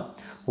போயிட்டான்னு அர்த்தம்.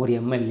 ஒரு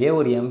எம்எல்ஏ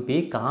ஒரு எம்பி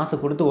காசு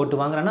கொடுத்து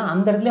ஓட்டு வாங்குறான்னா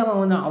அந்த இடத்துல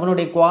அவன் வந்து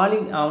அவனுடைய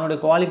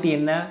குவாலிட்டி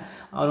என்ன,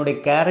 அவனுடைய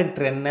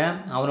கேரக்டர் என்ன,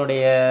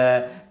 அவனுடைய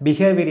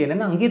பிஹேவியர்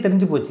என்னன்னு அங்கேயே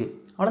தெரிஞ்சு போச்சு.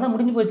 அவ்வளோதான்,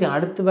 முடிஞ்சு போச்சு.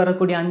 அடுத்து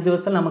வரக்கூடிய 5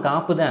 வருஷம் நமக்கு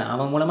ஆப்பு தான்,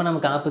 அவன் மூலமாக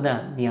நமக்கு ஆப்பு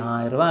தான். நீ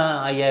 1000 ரூபா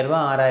 5000 ரூபா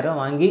 6000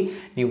 வாங்கி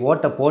நீ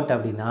ஓட்டை போட்ட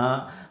அப்படின்னா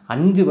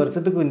 5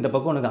 வருஷத்துக்கு இந்த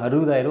பக்கம் உனக்கு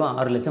 60,000 ரூபா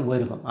 6 லட்சம்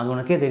போயிருக்கும். அது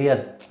உனக்கே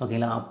தெரியாது.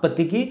 ஓகேங்களா?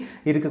 அப்போதைக்கு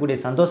இருக்கக்கூடிய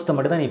சந்தோஷத்தை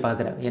மட்டும் தான் நீ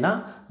பார்க்குற. ஏன்னா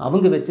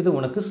அவங்க வச்சது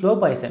உனக்கு ஸ்லோ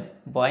பாய்சன்.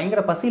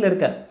 பயங்கர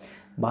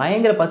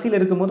பசியில்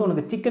இருக்கும்போது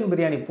உனக்கு சிக்கன்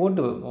பிரியாணி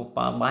போட்டு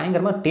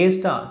பயங்கரமாக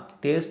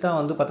டேஸ்ட்டாக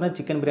வந்து பார்த்தோன்னா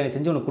சிக்கன் பிரியாணி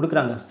செஞ்சு உனக்கு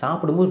கொடுக்குறாங்க.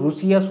 சாப்பிடும்போது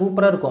ருசியாக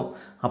சூப்பராக இருக்கும்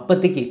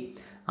அப்போதைக்கு.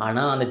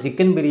 ஆனால் அந்த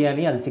சிக்கன்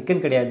பிரியாணி அது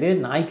சிக்கன் கிடையாது,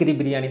 நாய்க்கறி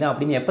பிரியாணி தான்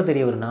அப்படின்னு எப்போ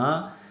தெரிய வரும்னா,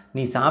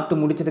 நீ சாப்பிட்டு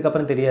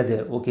முடிச்சதுக்கப்புறம் தெரியாது.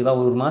 ஓகேவா?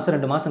 ஒரு மாதம்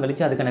 2 மாதம்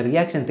கழித்து அதுக்கான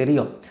ரியாக்ஷன்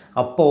தெரியும்.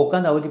 அப்போ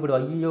உட்காந்து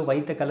அவதிப்படுவோம், ஐயோ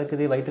வயிற்றை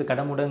கலக்குது, வயிற்று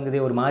கடை முடங்குது,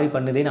 ஒரு மாதிரி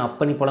பண்ணுதுன்னு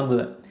அப்போ நீ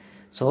புலம்புவேன்.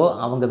 ஸோ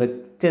அவங்க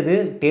வச்சது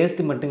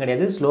டேஸ்ட்டு மட்டும்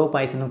கிடையாது, ஸ்லோ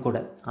பாய்சனும் கூட.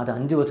 அது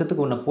 5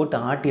 வருஷத்துக்கு உன்னை போட்டு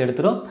ஆட்டி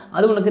எடுத்துரும்.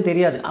 அது உனக்கு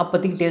தெரியாது.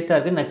 அப்போதைக்கு டேஸ்ட்டாக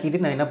இருக்குது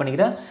நக்கிட்டு நான் என்ன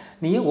பண்ணிக்கிறேன்,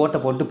 நீயும்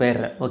ஓட்டை போட்டு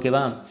போயிடுற.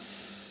 ஓகேவா?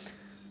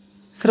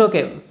 சரி,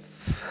 ஓகே,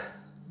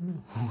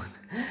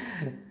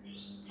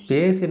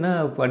 பேசினா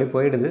அப்படி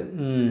போயிடுது.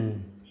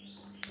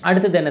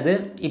 அடுத்தது என்னது,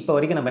 இப்போ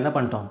வரைக்கும் நம்ம என்ன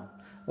பண்ணிட்டோம்,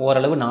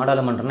 ஓரளவு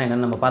நாடாளுமன்றம்னா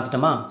என்னென்னு நம்ம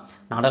பார்த்துட்டோமா.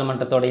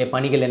 நாடாளுமன்றத்தோடைய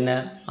பணிகள் என்ன,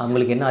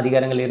 அவங்களுக்கு என்ன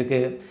அதிகாரங்கள்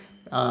இருக்குது,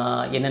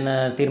 என்னென்ன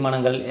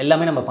தீர்மானங்கள்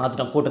எல்லாமே நம்ம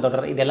பார்த்துட்டோம்.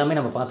 கூட்டத்தொடர் இது எல்லாமே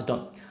நம்ம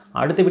பார்த்துட்டோம்.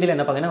 அடுத்த வீடியோவில்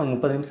என்ன பார்த்தீங்கன்னா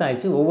 30 நிமிஷம்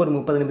ஆயிடுச்சு. ஒவ்வொரு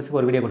 30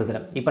 நிமிஷத்துக்கு ஒரு வீடியோ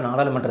கொடுக்குறேன். இப்போ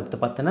நாடாளுமன்றத்தை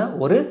பார்த்தினா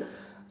ஒரு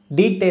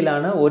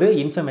டீட்டெயிலான ஒரு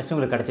இன்ஃபர்மேஷன்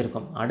உங்களுக்கு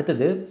கிடச்சிருக்கும்.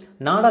 அடுத்தது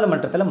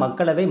நாடாளுமன்றத்தில்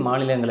மக்களவை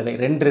மாநிலங்களவை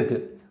 2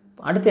 இருக்குது.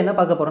 அடுத்து என்ன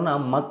பார்க்க போகிறோம்னா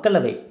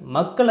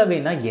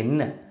மக்களவைனா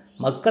என்ன,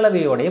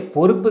 மக்களவையோடைய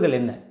பொறுப்புகள்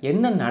என்ன,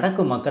 என்ன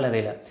நடக்கும்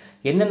மக்களவையில்,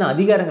 என்னென்ன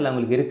அதிகாரங்கள்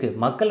அவங்களுக்கு இருக்குது,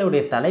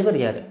 மக்களுடைய தலைவர்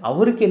யார்,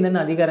 அவருக்கு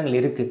என்னென்ன அதிகாரங்கள்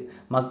இருக்குது,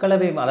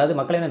 மக்களவை அதாவது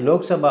மக்களவை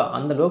லோக்சபா,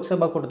 அந்த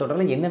லோக்சபா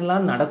கூட்டத்தொடரில்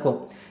என்னென்னலாம் நடக்கும்,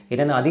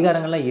 என்னென்ன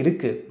அதிகாரங்கள்லாம்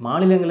இருக்குது,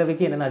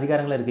 மாநிலங்களவைக்கு என்னென்ன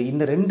அதிகாரங்கள்லாம் இருக்குது,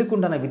 இந்த ரெண்டுக்கு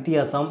உண்டான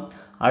வித்தியாசம்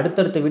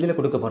அடுத்தடுத்த வீடியோவில்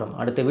கொடுக்க போகிறோம்.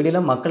 அடுத்த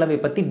வீடியோவில் மக்களவை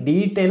பற்றி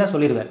டீட்டெயிலாக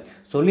சொல்லிடுவேன்.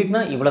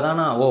 சொல்லிட்டுனா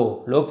இவ்வளோதானா, ஓ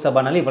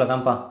லோக்சபானாலே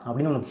இவ்வளோதான்ப்பா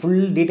அப்படின்னு உனக்கு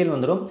ஃபுல் டீட்டெயில்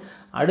வந்துடும்.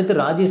 அடுத்து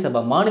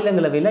ராஜ்யசபா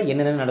மாநிலங்களவையில்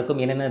என்னென்ன நடக்கும்,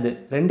 என்னென்னது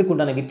ரெண்டுக்கு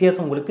உண்டான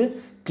வித்தியாசம் உங்களுக்கு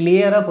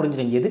கிளியராக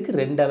புரிஞ்சிடும். எதுக்கு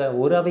ரெண்டு அவை,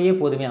 ஒரு அவையே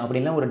போதுமே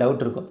அப்படின்லாம் ஒரு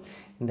டவுட் இருக்கும்.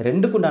 இந்த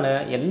ரெண்டுக்கு உண்டான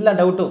எல்லா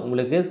டவுட்டும்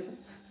உங்களுக்கு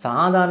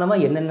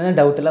சாதாரணமாக என்னென்ன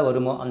டவுட்டெல்லாம்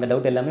வருமோ அந்த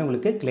டவுட் எல்லாமே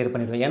உங்களுக்கு கிளியர்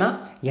பண்ணிவிடுவேன். ஏன்னா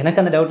எனக்கு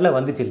அந்த டவுட்டில்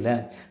வந்துச்சு இல்லை.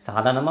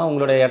 சாதாரணமாக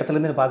உங்களோட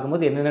இடத்துலேருந்து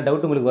பார்க்கும்போது என்னென்ன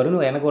டவுட் உங்களுக்கு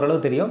வரும்னு எனக்கு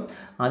ஓரளவு தெரியும்.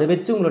 அதை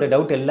வச்சு உங்களோட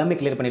டவுட் எல்லாமே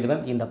கிளியர்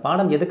பண்ணிவிடுவேன். இந்த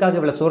பாடம் எதுக்காக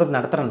இவ்வளோ சூரத்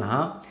நடத்துகிறேன்னா,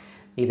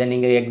 இதை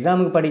நீங்கள்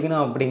எக்ஸாமுக்கு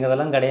படிக்கணும்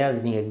அப்படிங்கிறதெல்லாம் கிடையாது.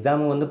 நீங்கள்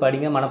எக்ஸாமுக்கு வந்து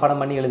படிங்க,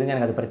 மனப்பாடம் பண்ணி எழுதுங்க,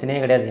 எனக்கு அது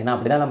பிரச்சனையே கிடையாது. ஏன்னா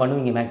அப்படி தான் நான்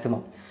பண்ணுவீங்க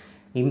மேக்ஸிமம்.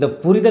 இந்த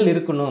புரிதல்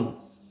இருக்கணும்.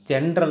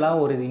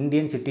 ஜென்ரலாக ஒரு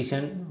இந்தியன்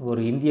சிட்டிசன்,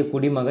 ஒரு இந்திய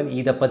குடிமகன்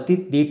இதை பற்றி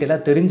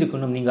டீட்டெயிலாக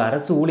தெரிஞ்சுக்கணும். நீங்கள்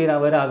அரசு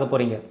ஊழியராக வேறு ஆக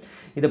போகிறீங்க.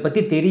 இதை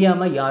பற்றி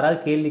தெரியாமல் யாராவது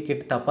கேள்வி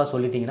கேட்டு தப்பாக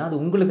சொல்லிட்டீங்கன்னா அது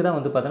உங்களுக்கு தான்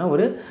வந்து பார்த்தோன்னா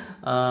ஒரு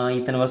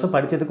இத்தனை வருஷம்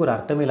படித்ததுக்கு ஒரு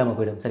அர்த்தமே இல்லாமல்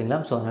போயிடும். சரிங்களா?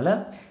 ஸோ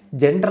அதனால்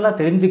ஜென்ரலாக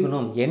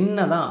தெரிஞ்சுக்கணும்,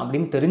 என்ன தான்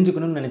அப்படின்னு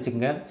தெரிஞ்சுக்கணும்னு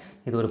நினச்சிக்கங்க.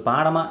 இது ஒரு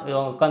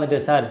பாடமாக உட்காந்துட்டு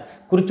சார்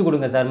குறித்து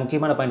கொடுங்க சார்,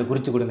 முக்கியமான பாயிண்ட்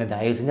குறித்து கொடுங்க,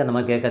 தயவு செஞ்சு அந்த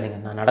மாதிரி கேட்காதீங்க.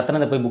 நான்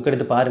நடத்தினதை போய் புக்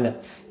எடுத்து பாருங்கள்.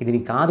 இது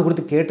நீ காது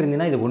கொடுத்து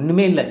கேட்டிருந்தீங்கன்னா இது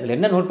ஒன்றுமே இல்லை. இதில்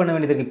என்ன நோட் பண்ண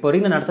வேண்டியது இருக்குது, இப்போ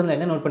வரைக்கும் நான் நடத்துனதில்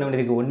என்ன நோட் பண்ண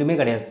வேண்டியது இருக்குது, ஒன்றுமே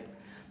கிடையாது.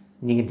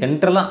 நீங்கள்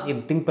ஜென்ரலாக இது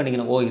திங்க்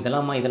பண்ணிக்கணும், ஓ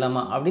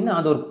இதெல்லாமா அப்படின்னு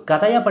அது ஒரு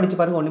கதையாக படித்து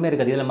பாருங்கள், ஒன்றுமே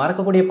இருக்காது. இதில்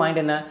மறக்கக்கூடிய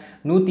பாயிண்ட் என்ன,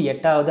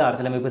 108வது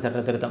அரசியலமைப்பு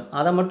சட்ட திருத்தம்,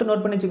 அதை மட்டும்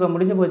நோட் பண்ணி வச்சுக்கோ,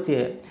 முடிஞ்சு போச்சு.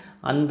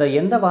 அந்த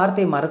எந்த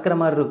வார்த்தையை மறக்கிற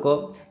மாதிரி இருக்கோ,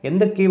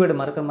 எந்த கீவேர்டு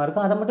மறக்கிற மாதிரி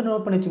இருக்கோ அதை மட்டும்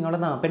நோட் பண்ணி வச்சுக்கோங்க.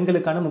 அவ்வளோதான்.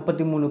 பெண்களுக்கான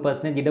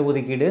 33%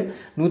 இடஒதுக்கீடு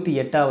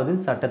 108வது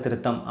சட்ட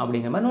திருத்தம்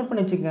அப்படிங்கிற மாதிரி நோட்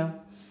பண்ணி வச்சுக்கோங்க.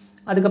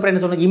 அதுக்கப்புறம்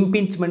என்ன சொன்னோம்,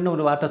 இம்பீச்மெண்ட்னு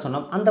ஒரு வார்த்தை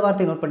சொன்னோம், அந்த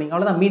வார்த்தையை நோட் பண்ணிங்க.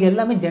 அவ்வளோதான். மீது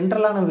எல்லாமே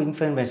ஜென்ரலான ஒரு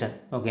இன்ஃபர்மேஷன்.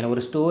 ஓகே,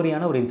 ஒரு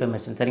ஸ்டோரியான ஒரு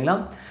இன்ஃபர்மேஷன். சரிங்களா?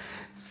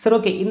 சரி,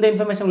 ஓகே. இந்த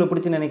இன்ஃபர்மேஷன் உங்களுக்கு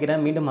பிடிச்சி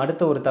நினைக்கிறேன். மீண்டும்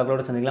அடுத்த ஒரு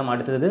தகவலோடு சந்திக்கலாம்.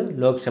 அடுத்தது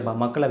லோக்சபா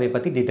மக்களவை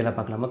பற்றி டீட்டெயிலாக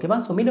பார்க்கலாம். ஓகேவா?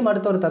 ஸோ மீண்டும்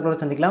அடுத்த ஒரு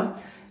தகவலோடு சந்திக்கலாம்.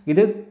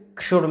 இது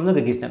கிஷோரம்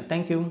கிருஷ்ணன்.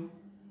 தேங்க்யூ.